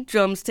lead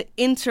drums to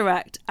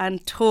interact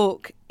and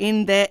talk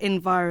in their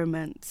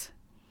environment.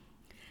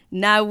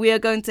 Now we are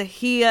going to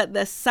hear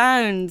the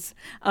sounds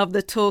of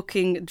the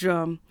talking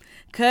drum,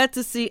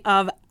 courtesy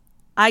of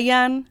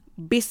Ayan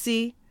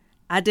Bisi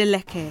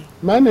Adeleke.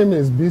 My name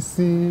is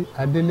Bisi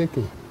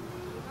Adeleke.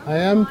 I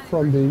am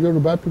from the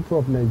Yoruba people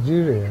of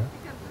Nigeria,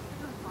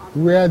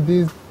 where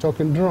this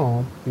talking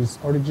drum is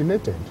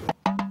originated.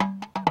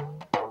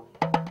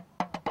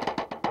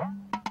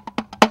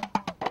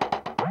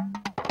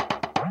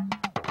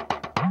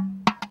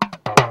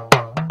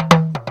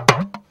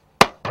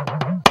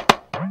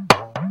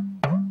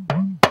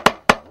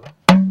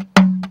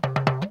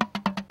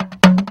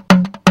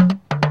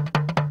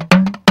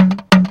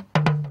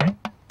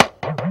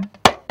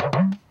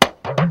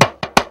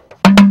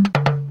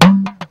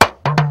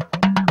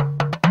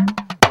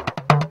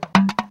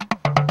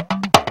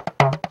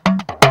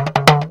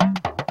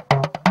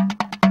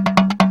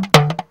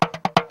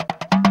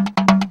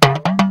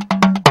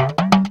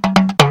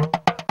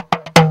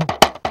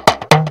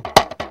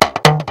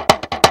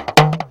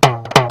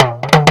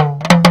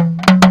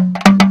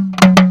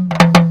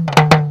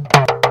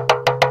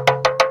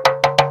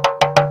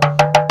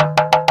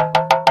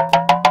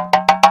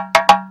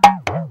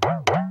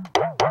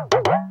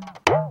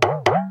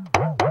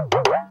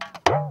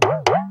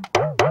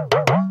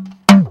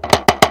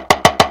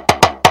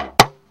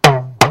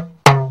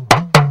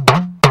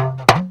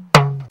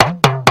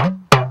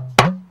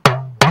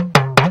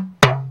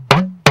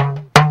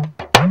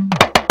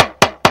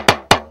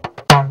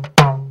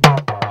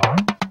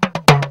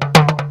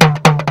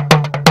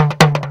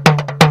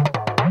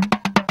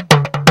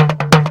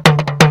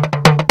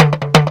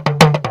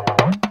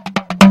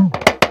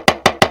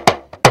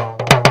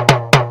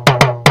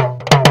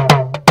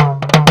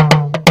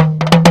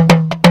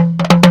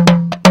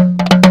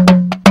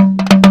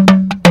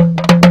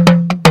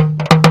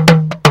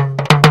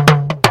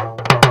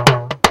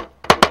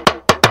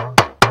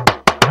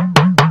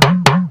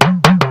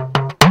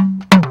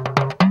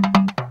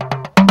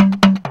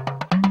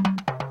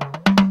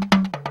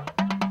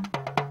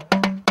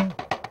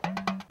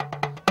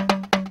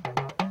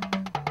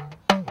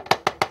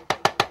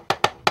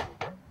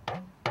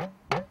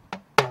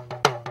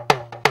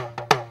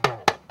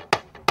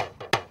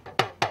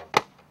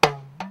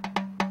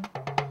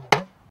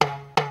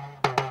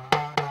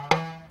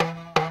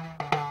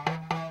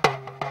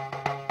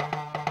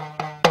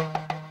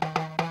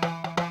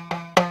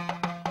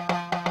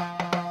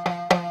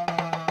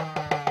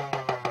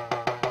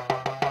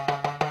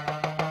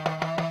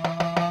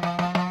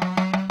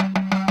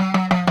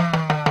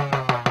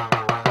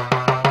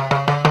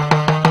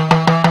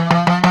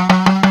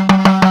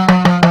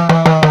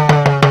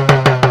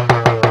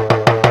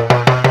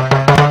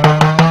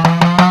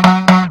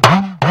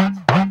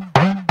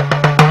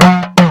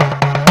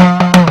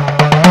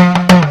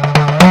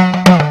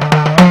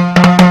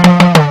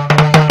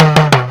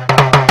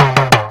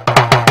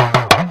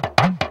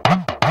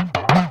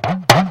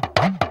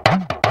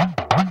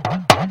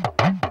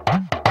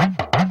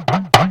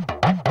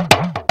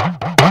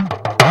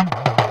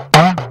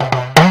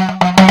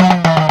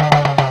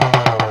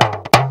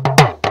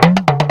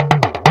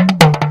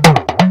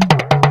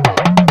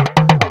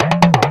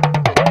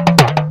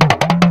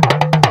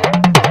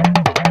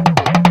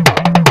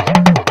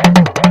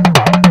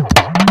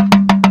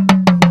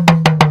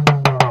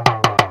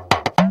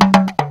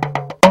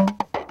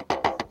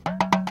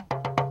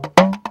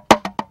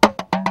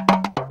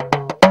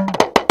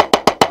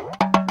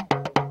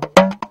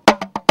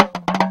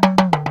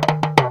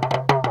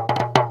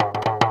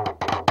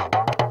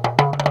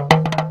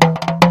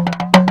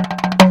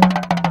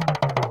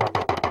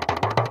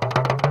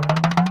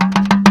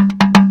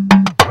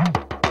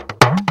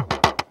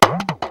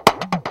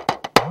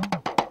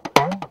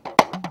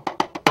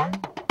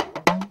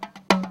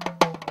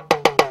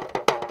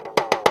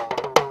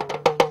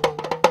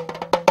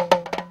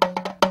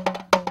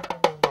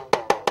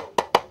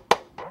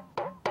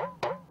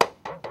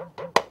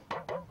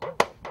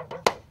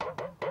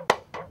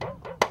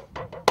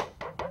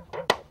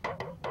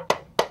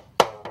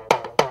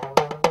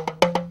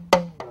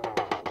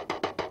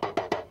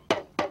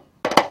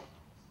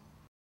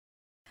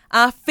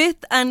 Our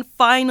fifth and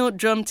final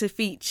drum to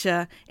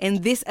feature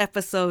in this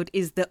episode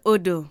is the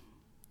Udu.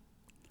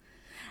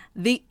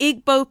 The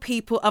Igbo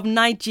people of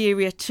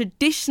Nigeria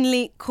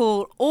traditionally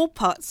call all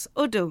pots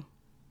Udu.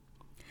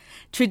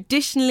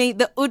 Traditionally,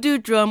 the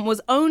Udu drum was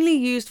only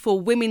used for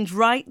women's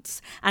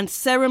rites and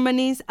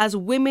ceremonies, as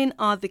women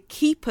are the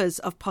keepers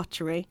of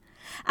pottery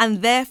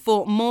and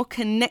therefore more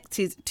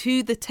connected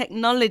to the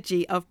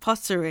technology of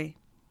pottery.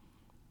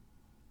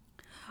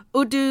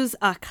 Udus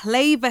are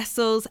clay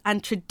vessels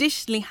and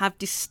traditionally have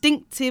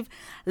distinctive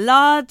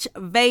large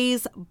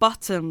vase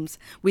bottoms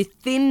with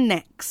thin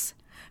necks,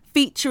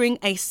 featuring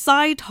a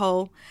side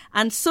hole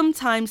and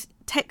sometimes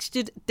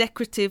textured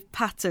decorative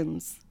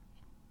patterns.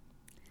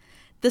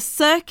 The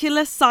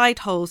circular side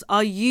holes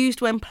are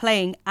used when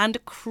playing and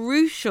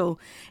crucial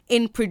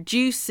in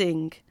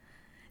producing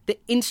the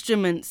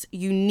instrument's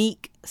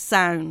unique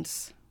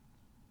sounds.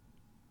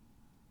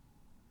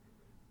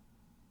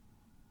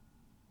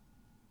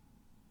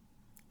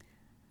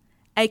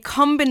 A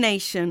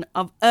combination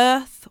of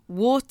earth,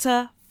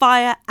 water,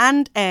 fire,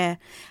 and air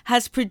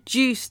has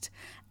produced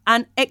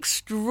an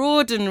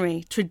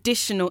extraordinary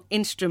traditional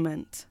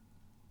instrument.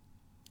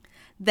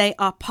 They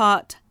are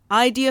part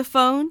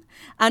ideophone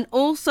and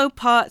also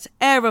part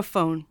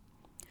aerophone,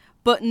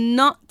 but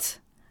not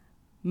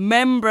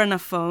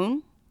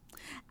membranophone,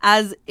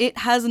 as it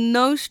has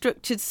no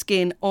structured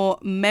skin or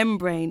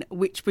membrane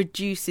which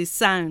produces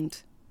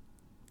sound.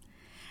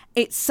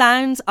 Its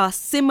sounds are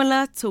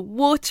similar to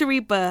watery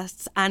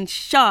bursts and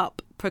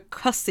sharp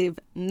percussive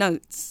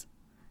notes.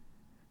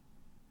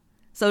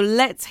 So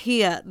let's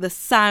hear the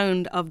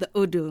sound of the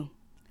Udu,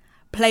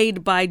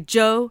 played by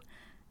Joe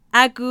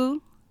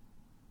Agu,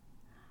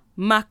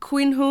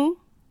 Makwinhu,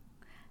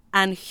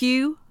 and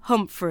Hugh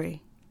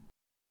Humphrey.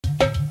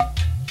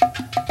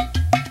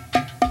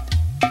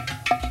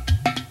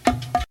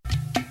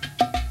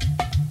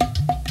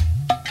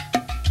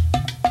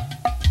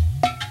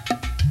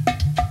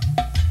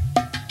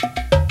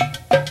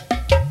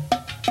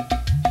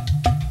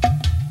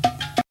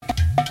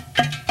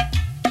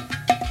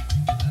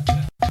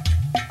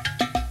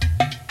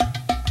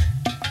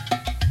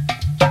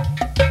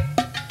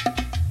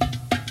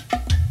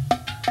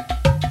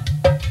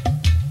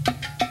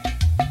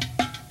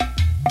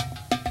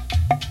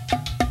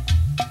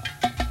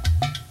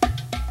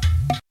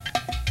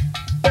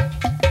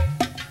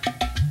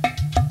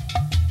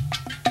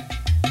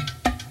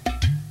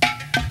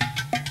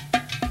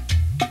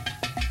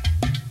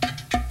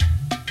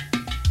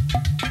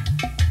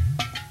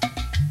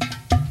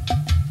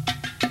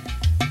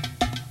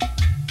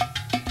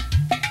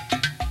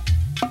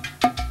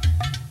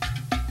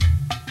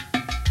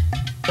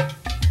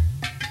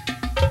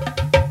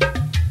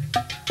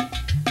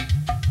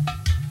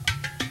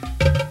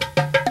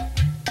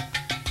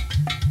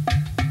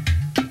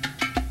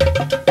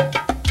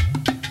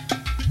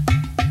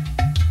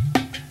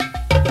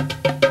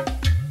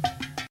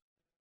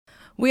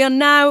 We are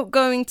now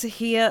going to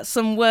hear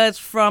some words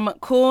from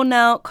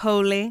Cornell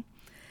Coley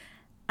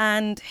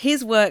and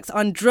his works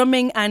on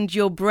drumming and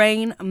your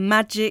brain,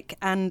 magic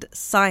and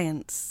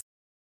science.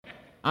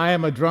 I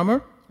am a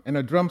drummer and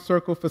a drum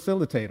circle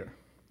facilitator.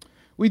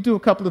 We do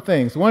a couple of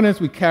things. One is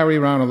we carry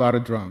around a lot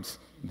of drums.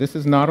 This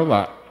is not a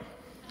lot.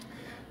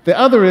 The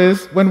other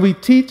is when we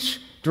teach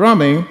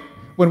drumming,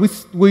 when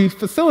we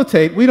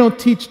facilitate, we don't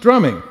teach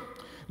drumming.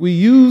 We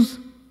use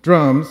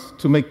drums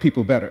to make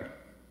people better.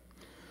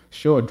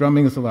 Sure,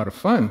 drumming is a lot of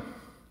fun.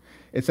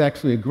 It's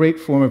actually a great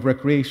form of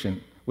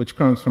recreation, which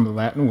comes from the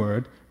Latin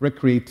word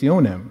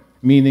recreationem,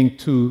 meaning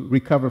to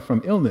recover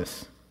from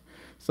illness.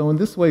 So in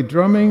this way,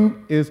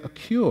 drumming is a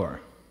cure.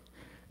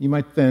 You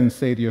might then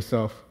say to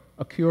yourself,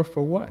 a cure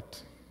for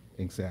what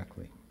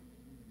exactly?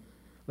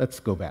 Let's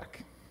go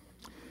back.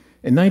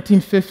 In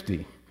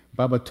 1950,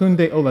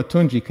 Babatunde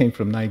Olatunji came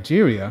from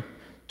Nigeria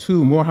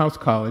to Morehouse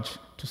College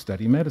to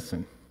study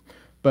medicine.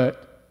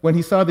 But when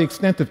he saw the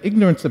extent of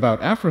ignorance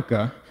about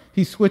Africa,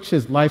 he switched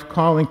his life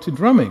calling to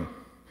drumming.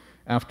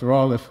 After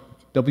all, if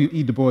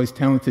W.E. Du Bois'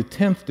 talented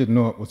 10th didn't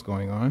know what was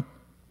going on,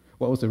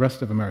 what was the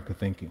rest of America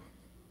thinking?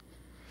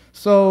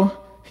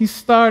 So he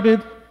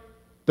started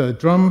the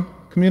drum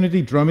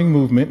community drumming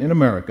movement in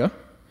America,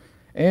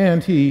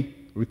 and he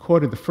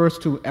recorded the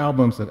first 2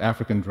 albums of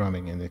African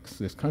drumming in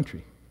this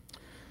country.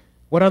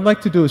 What I'd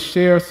like to do is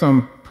share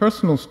some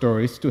personal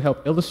stories to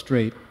help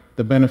illustrate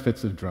the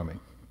benefits of drumming.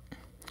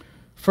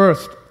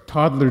 First,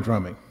 toddler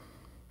drumming.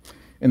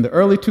 In the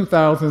early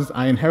 2000s,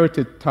 I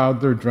inherited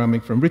toddler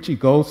drumming from Richie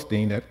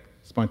Goldstein at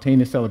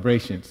Spontaneous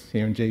Celebrations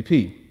here in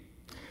JP.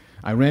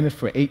 I ran it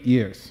for 8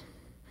 years,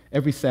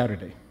 every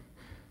Saturday.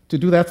 To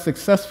do that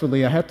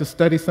successfully, I had to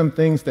study some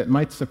things that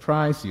might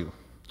surprise you.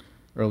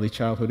 Early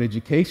childhood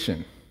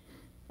education,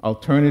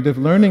 alternative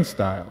learning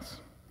styles,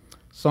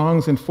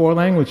 songs in 4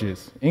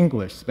 languages,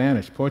 English,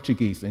 Spanish,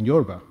 Portuguese, and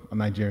Yoruba, a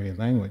Nigerian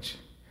language.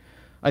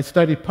 I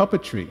studied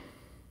puppetry.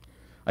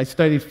 I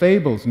studied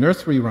fables,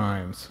 nursery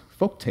rhymes,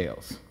 folk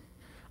tales.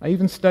 I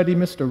even studied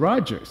Mr.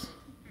 Rogers.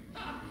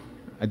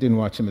 I didn't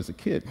watch him as a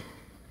kid.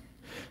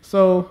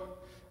 So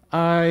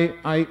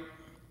I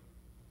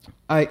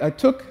I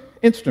took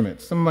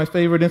instruments, some of my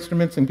favorite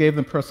instruments, and gave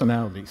them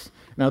personalities.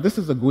 Now, this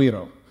is a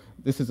guiro.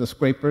 This is a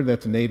scraper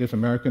that's Native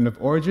American of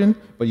origin,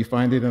 but you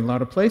find it in a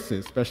lot of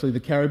places, especially the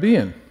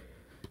Caribbean.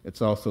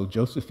 It's also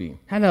Josephine.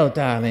 Hello,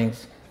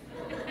 darlings.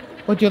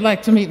 Would you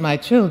like to meet my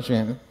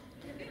children?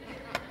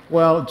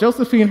 Well,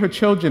 Josephine, her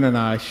children, and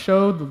I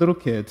showed the little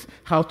kids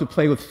how to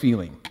play with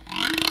feeling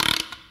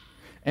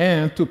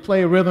and to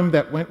play a rhythm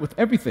that went with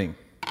everything.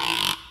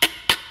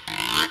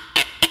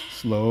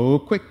 Slow,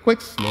 quick, quick,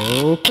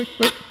 slow, quick,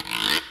 quick.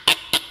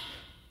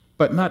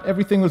 But not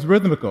everything was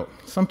rhythmical.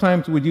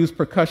 Sometimes we'd use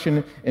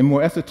percussion in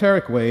more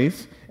esoteric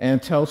ways and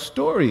tell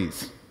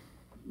stories.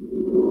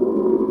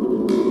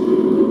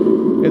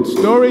 It's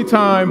story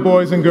time,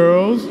 boys and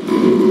girls.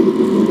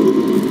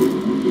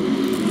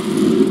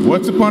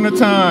 Once upon a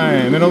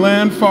time, in a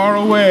land far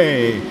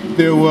away,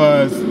 there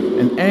was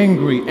an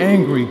angry,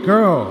 angry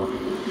girl.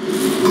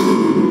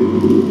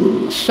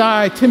 A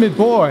shy, timid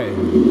boy.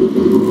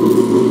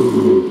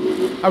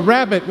 A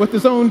rabbit with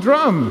his own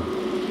drum.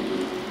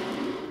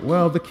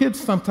 Well, the kids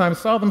sometimes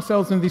saw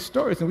themselves in these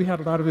stories, and we had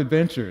a lot of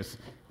adventures.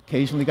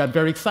 Occasionally got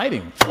very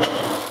exciting.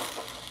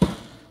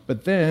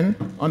 But then,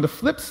 on the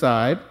flip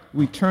side,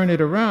 we turn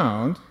it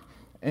around,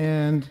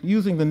 and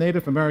using the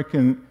Native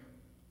American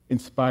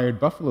inspired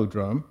buffalo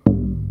drum,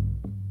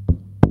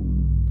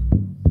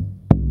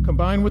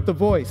 combined with the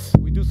voice,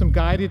 we do some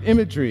guided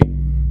imagery.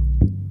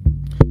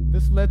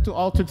 This led to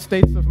altered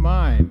states of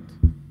mind.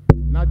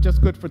 Not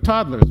just good for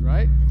toddlers,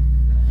 right?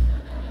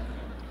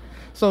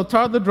 So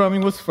toddler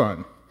drumming was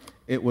fun.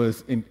 It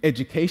was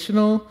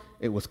educational,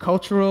 it was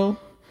cultural,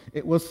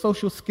 it was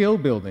social skill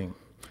building.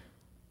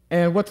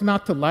 And what's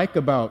not to like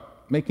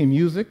about making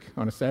music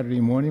on a Saturday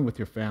morning with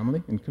your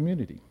family and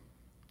community?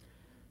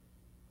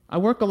 I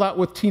work a lot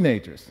with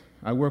teenagers.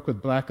 I work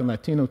with Black and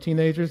Latino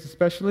teenagers,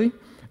 especially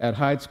at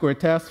Hyde Square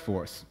Task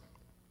Force,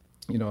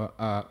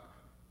 a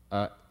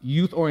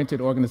youth-oriented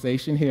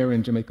organization here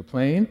in Jamaica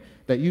Plain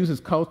that uses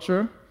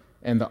culture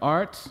and the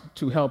arts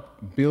to help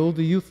build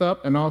the youth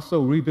up and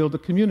also rebuild the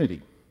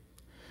community.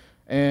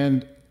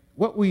 And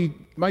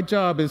my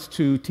job is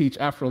to teach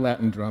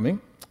Afro-Latin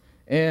drumming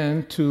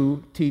and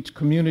to teach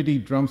community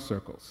drum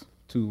circles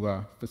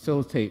to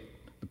facilitate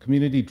the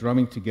community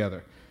drumming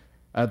together.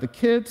 The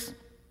kids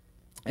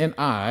and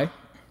I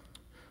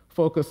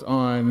focus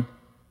on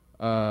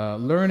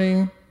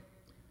learning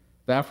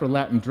the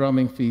Afro-Latin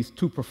drumming piece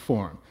to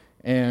perform.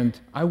 And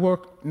I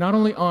work not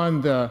only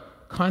on the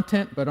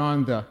content, but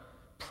on the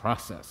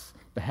process,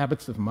 the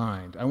habits of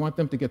mind. I want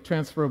them to get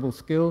transferable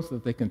skills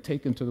that they can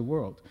take into the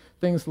world.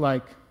 Things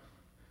like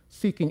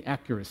seeking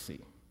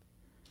accuracy,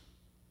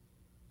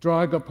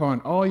 drawing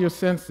upon all your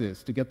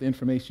senses to get the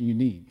information you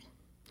need,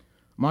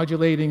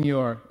 modulating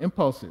your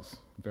impulses,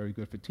 very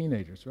good for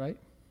teenagers, right?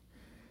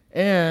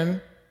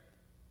 And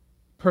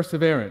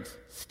perseverance,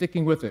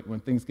 sticking with it when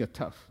things get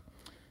tough.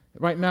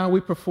 Right now, we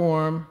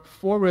perform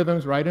 4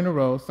 rhythms right in a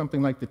row,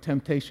 something like the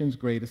Temptations'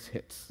 greatest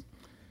hits.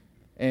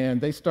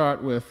 And they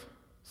start with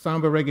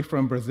samba reggae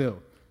from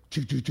Brazil.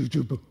 And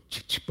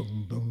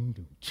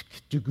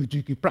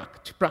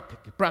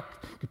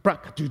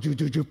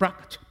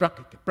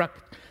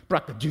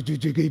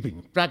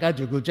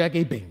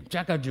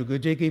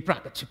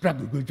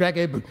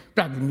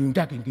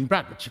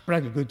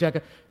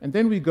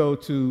then we go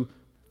to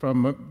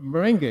from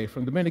merengue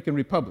from Dominican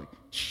Republic.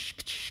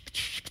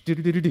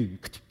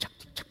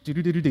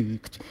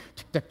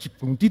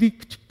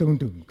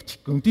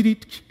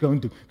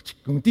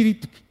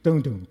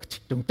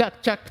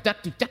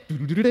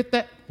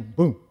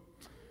 Boom.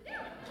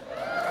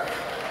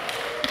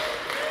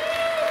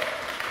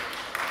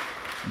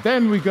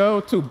 Then we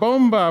go to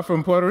bomba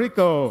from Puerto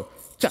Rico.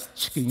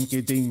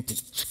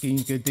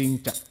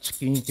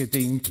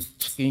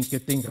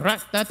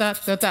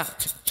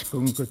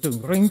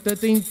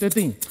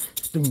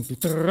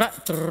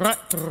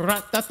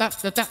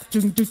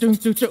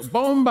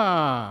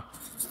 Bomba.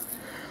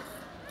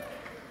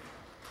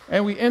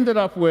 And we ended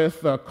up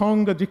with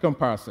Conga de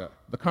Comparsa,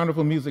 the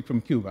carnival music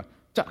from Cuba.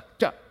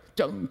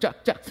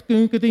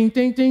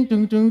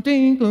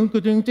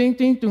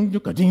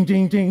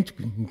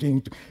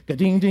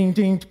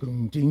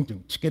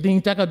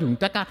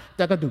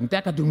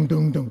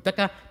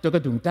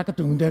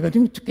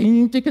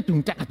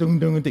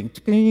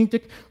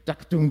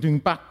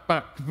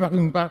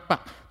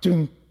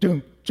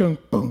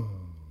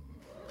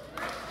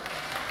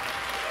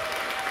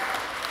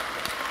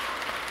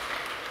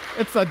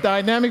 It's a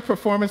dynamic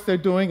performance they're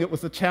doing. It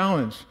was a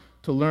challenge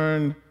to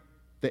learn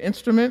the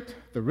instrument,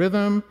 the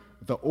rhythm,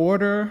 the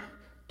order,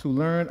 to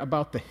learn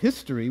about the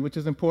history, which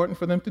is important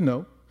for them to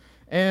know,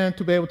 and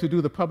to be able to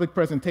do the public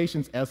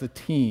presentations as a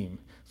team,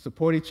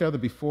 support each other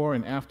before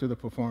and after the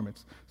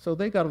performance. So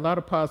they got a lot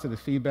of positive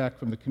feedback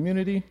from the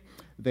community.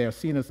 They are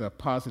seen as a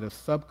positive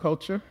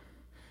subculture,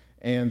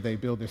 and they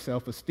build their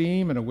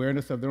self-esteem and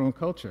awareness of their own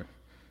culture.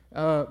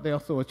 They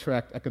also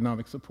attract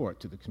economic support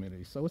to the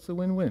community, so it's a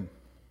win-win.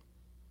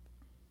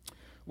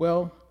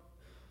 Well,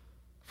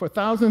 for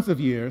thousands of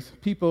years,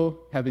 people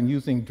have been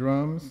using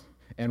drums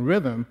and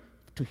rhythm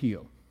to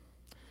heal.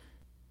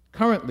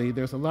 Currently,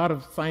 there's a lot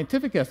of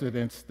scientific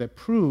evidence that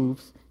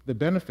proves the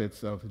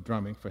benefits of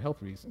drumming for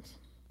health reasons.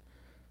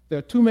 There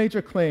are two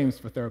major claims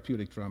for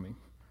therapeutic drumming.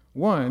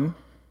 One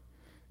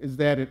is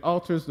that it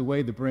alters the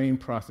way the brain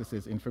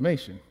processes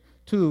information.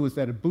 Two is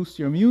that it boosts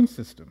your immune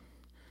system.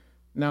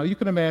 Now, you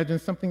can imagine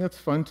something that's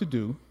fun to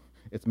do.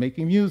 It's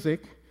making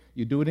music.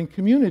 You do it in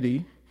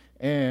community,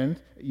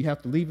 and you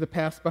have to leave the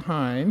past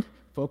behind,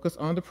 focus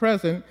on the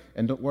present,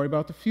 and don't worry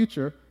about the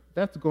future.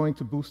 That's going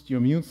to boost your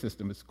immune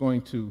system. It's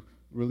going to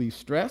relieve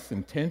stress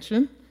and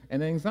tension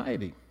and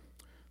anxiety.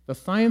 The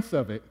science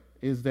of it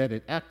is that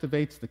it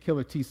activates the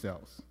killer T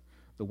cells,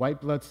 the white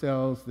blood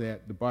cells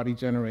that the body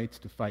generates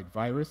to fight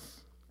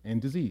virus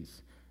and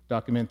disease,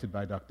 documented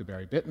by Dr.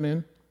 Barry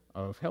Bittman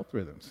of Health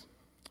Rhythms.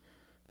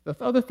 The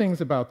other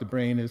things about the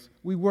brain is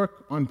we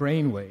work on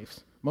brain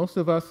waves. Most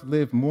of us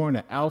live more in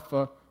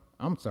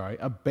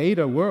a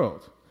beta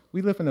world.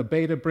 We live in a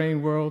beta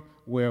brain world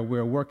where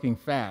we're working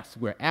fast,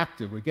 we're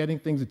active, we're getting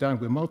things done,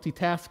 we're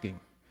multitasking.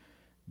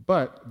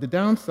 But the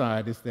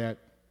downside is that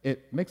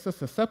it makes us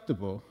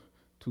susceptible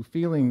to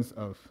feelings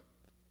of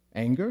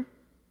anger,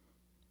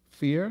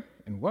 fear,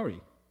 and worry.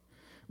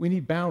 We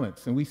need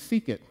balance, and we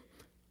seek it.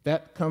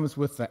 That comes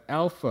with the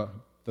alpha,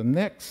 the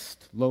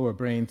next lower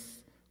brain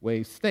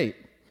wave state,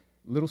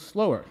 a little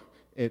slower.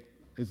 It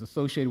is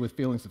associated with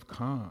feelings of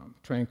calm,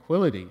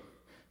 tranquility,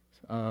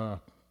 a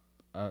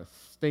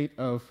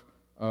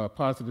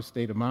positive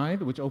state of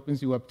mind, which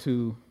opens you up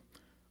to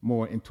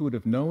more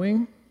intuitive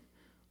knowing,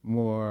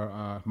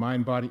 more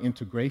mind-body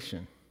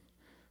integration.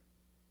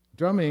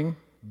 Drumming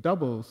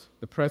doubles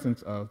the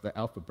presence of the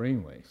alpha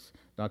brainwaves,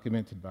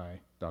 documented by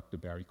Dr.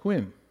 Barry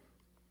Quinn.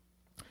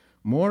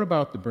 More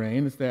about the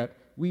brain is that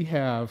we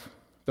have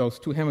those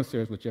two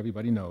hemispheres, which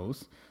everybody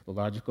knows, the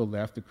logical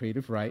left, the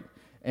creative right,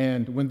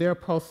 and when they're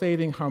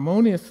pulsating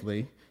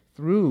harmoniously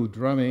through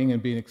drumming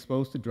and being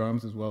exposed to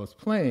drums as well as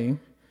playing,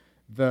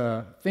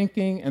 the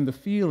thinking and the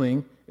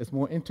feeling is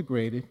more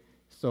integrated,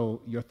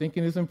 so your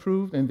thinking is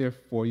improved and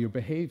therefore your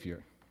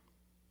behavior.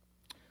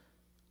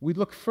 We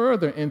look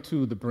further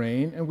into the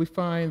brain and we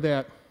find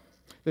that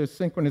there's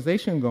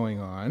synchronization going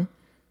on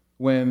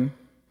when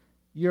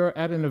you're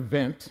at an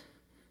event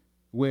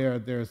where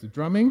there's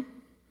drumming,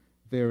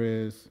 there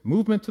is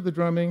movement to the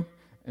drumming,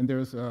 and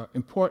there's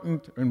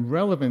important and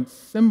relevant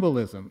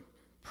symbolism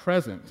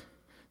present.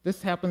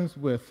 This happens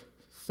with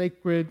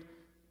sacred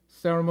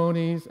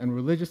ceremonies and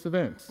religious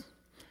events.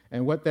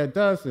 And what that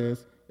does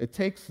is it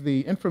takes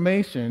the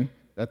information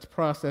that's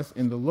processed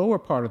in the lower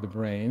part of the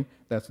brain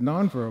that's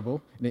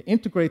nonverbal, and it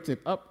integrates it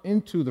up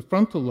into the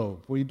frontal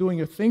lobe, where you're doing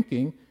your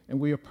thinking and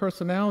where your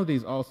personality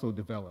is also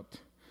developed.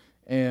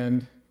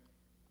 And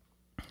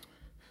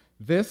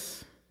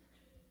this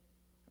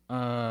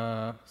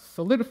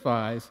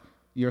solidifies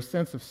your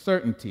sense of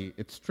certainty.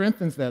 It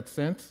strengthens that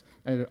sense,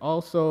 and it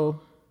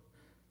also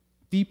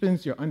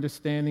deepens your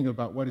understanding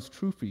about what is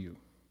true for you.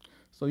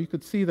 So you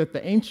could see that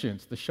the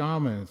ancients, the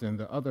shamans, and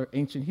the other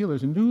ancient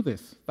healers knew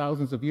this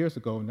thousands of years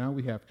ago. Now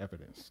we have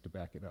evidence to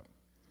back it up.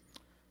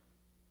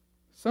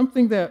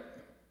 Something that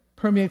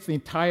permeates the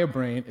entire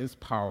brain is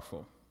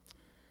powerful.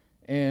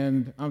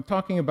 And I'm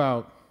talking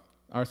about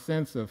our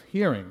sense of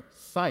hearing,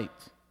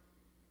 sight,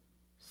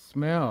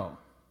 smell,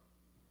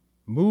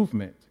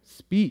 movement,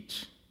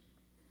 speech.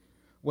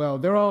 Well,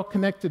 they're all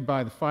connected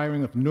by the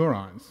firing of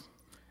neurons.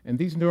 And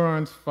these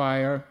neurons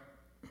fire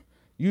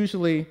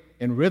usually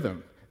in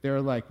rhythm. They're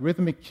like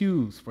rhythmic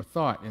cues for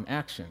thought and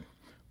action.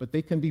 But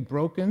they can be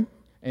broken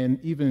and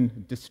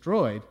even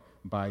destroyed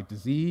by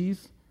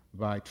disease,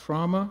 by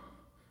trauma,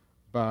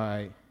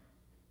 by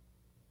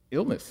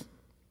illness.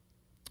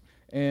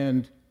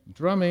 And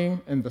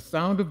drumming and the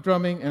sound of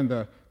drumming and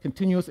the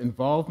continuous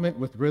involvement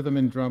with rhythm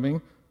and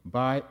drumming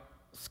by a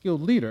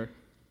skilled leader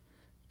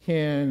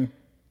can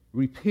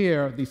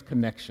repair these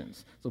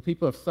connections. So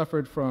people have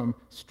suffered from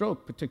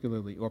stroke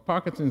particularly, or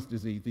Parkinson's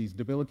disease, these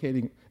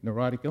debilitating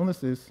neurotic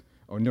illnesses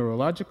or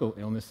neurological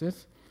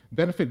illnesses,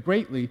 benefit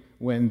greatly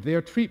when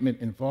their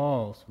treatment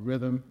involves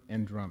rhythm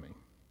and drumming.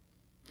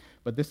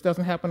 But this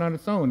doesn't happen on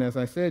its own. As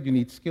I said, you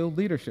need skilled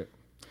leadership.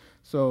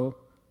 So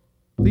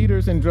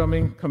leaders in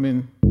drumming come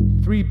in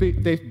three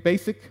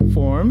basic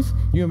forms.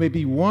 You may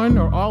be one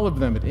or all of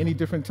them at any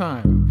different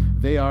time.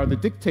 They are the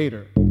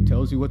dictator,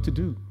 tells you what to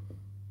do.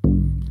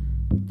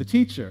 The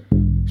teacher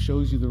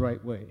shows you the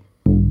right way.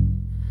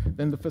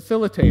 Then the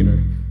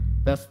facilitator,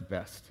 that's the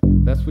best.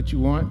 That's what you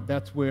want.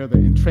 That's where the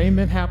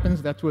entrainment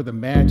happens. That's where the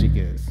magic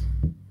is.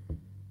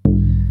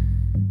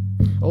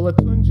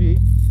 Olatunji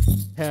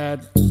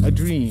had a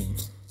dream.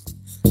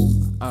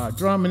 A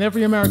drum in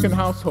every American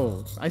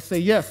household. I say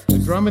yes, a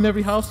drum in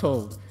every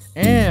household.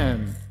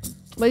 And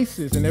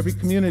places in every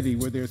community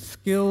where there's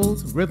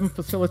skilled rhythm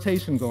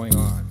facilitation going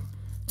on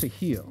to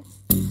heal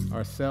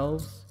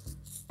ourselves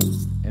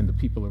and the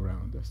people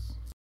around us.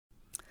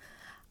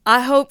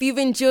 I hope you've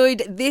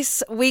enjoyed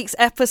this week's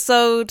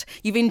episode.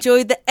 You've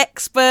enjoyed the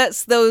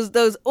experts,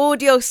 those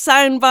audio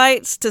sound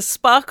bites to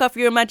spark off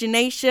your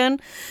imagination,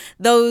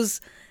 those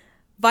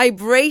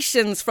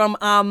vibrations from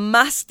our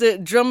master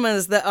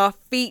drummers that are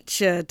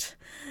featured.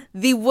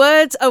 the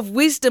words of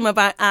wisdom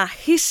about our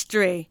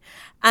history,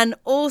 and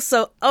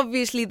also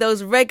obviously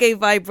those reggae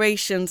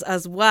vibrations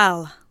as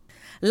well.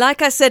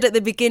 Like I said at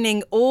the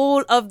beginning,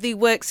 all of the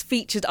works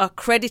featured are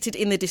credited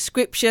in the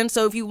description.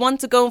 So if you want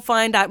to go and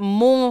find out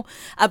more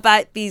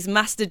about these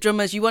master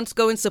drummers, you want to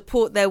go and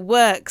support their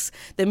works,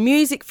 the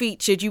music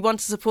featured, you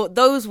want to support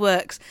those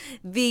works,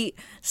 the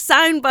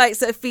sound bites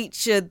that are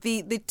featured,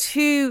 the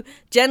two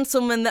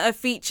gentlemen that are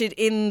featured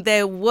in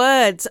their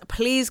words,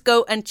 please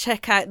go and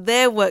check out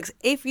their works.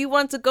 If you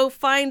want to go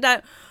find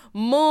out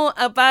more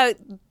about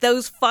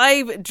those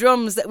 5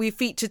 drums that we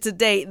featured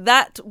today,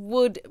 that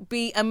would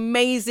be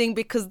amazing,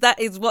 because that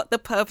is what the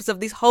purpose of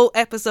this whole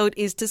episode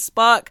is, to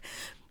spark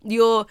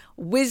your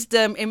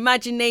wisdom,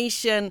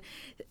 imagination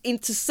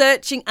into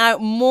searching out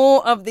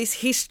more of this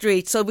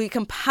history so we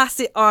can pass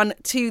it on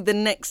to the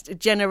next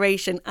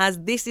generation, as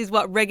this is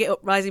what Reggae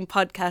Uprising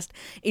podcast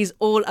is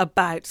all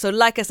about. So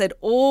like I said,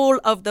 all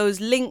of those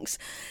links,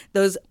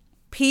 those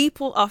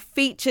people are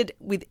featured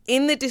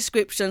within the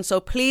description, so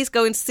please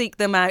go and seek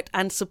them out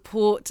and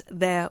support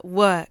their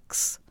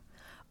works.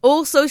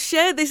 Also,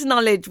 share this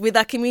knowledge with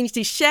our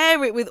community.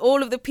 Share it with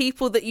all of the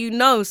people that you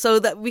know, so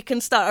that we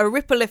can start a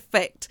ripple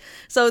effect,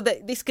 so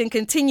that this can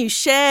continue.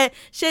 Share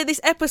this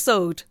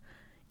episode.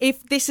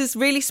 If this has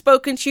really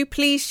spoken to you,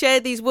 please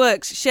share these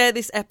works, share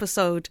this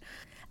episode.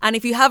 And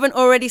if you haven't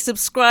already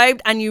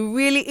subscribed and you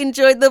really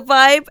enjoyed the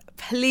vibe,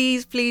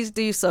 please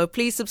do so.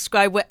 Please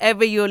subscribe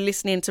wherever you're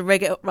listening to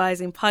Reggae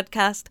Uprising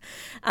podcast.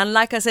 And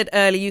like I said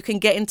earlier, you can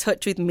get in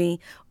touch with me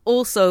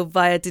also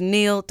via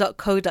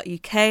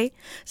daniel.co.uk.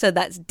 So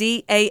that's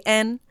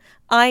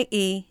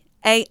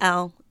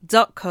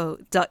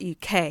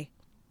DANIEAL.co.uk.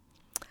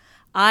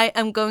 I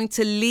am going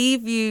to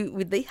leave you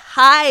with the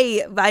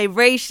high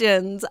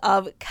vibrations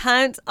of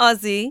Count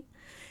Ozzy,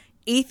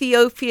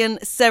 Ethiopian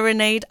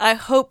Serenade. I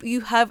hope you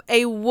have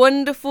a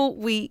wonderful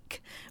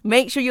week.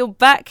 Make sure you're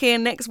back here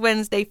next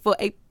Wednesday for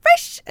a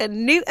fresh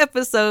and new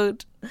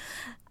episode.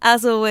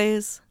 As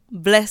always,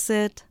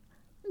 blessed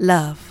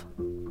love.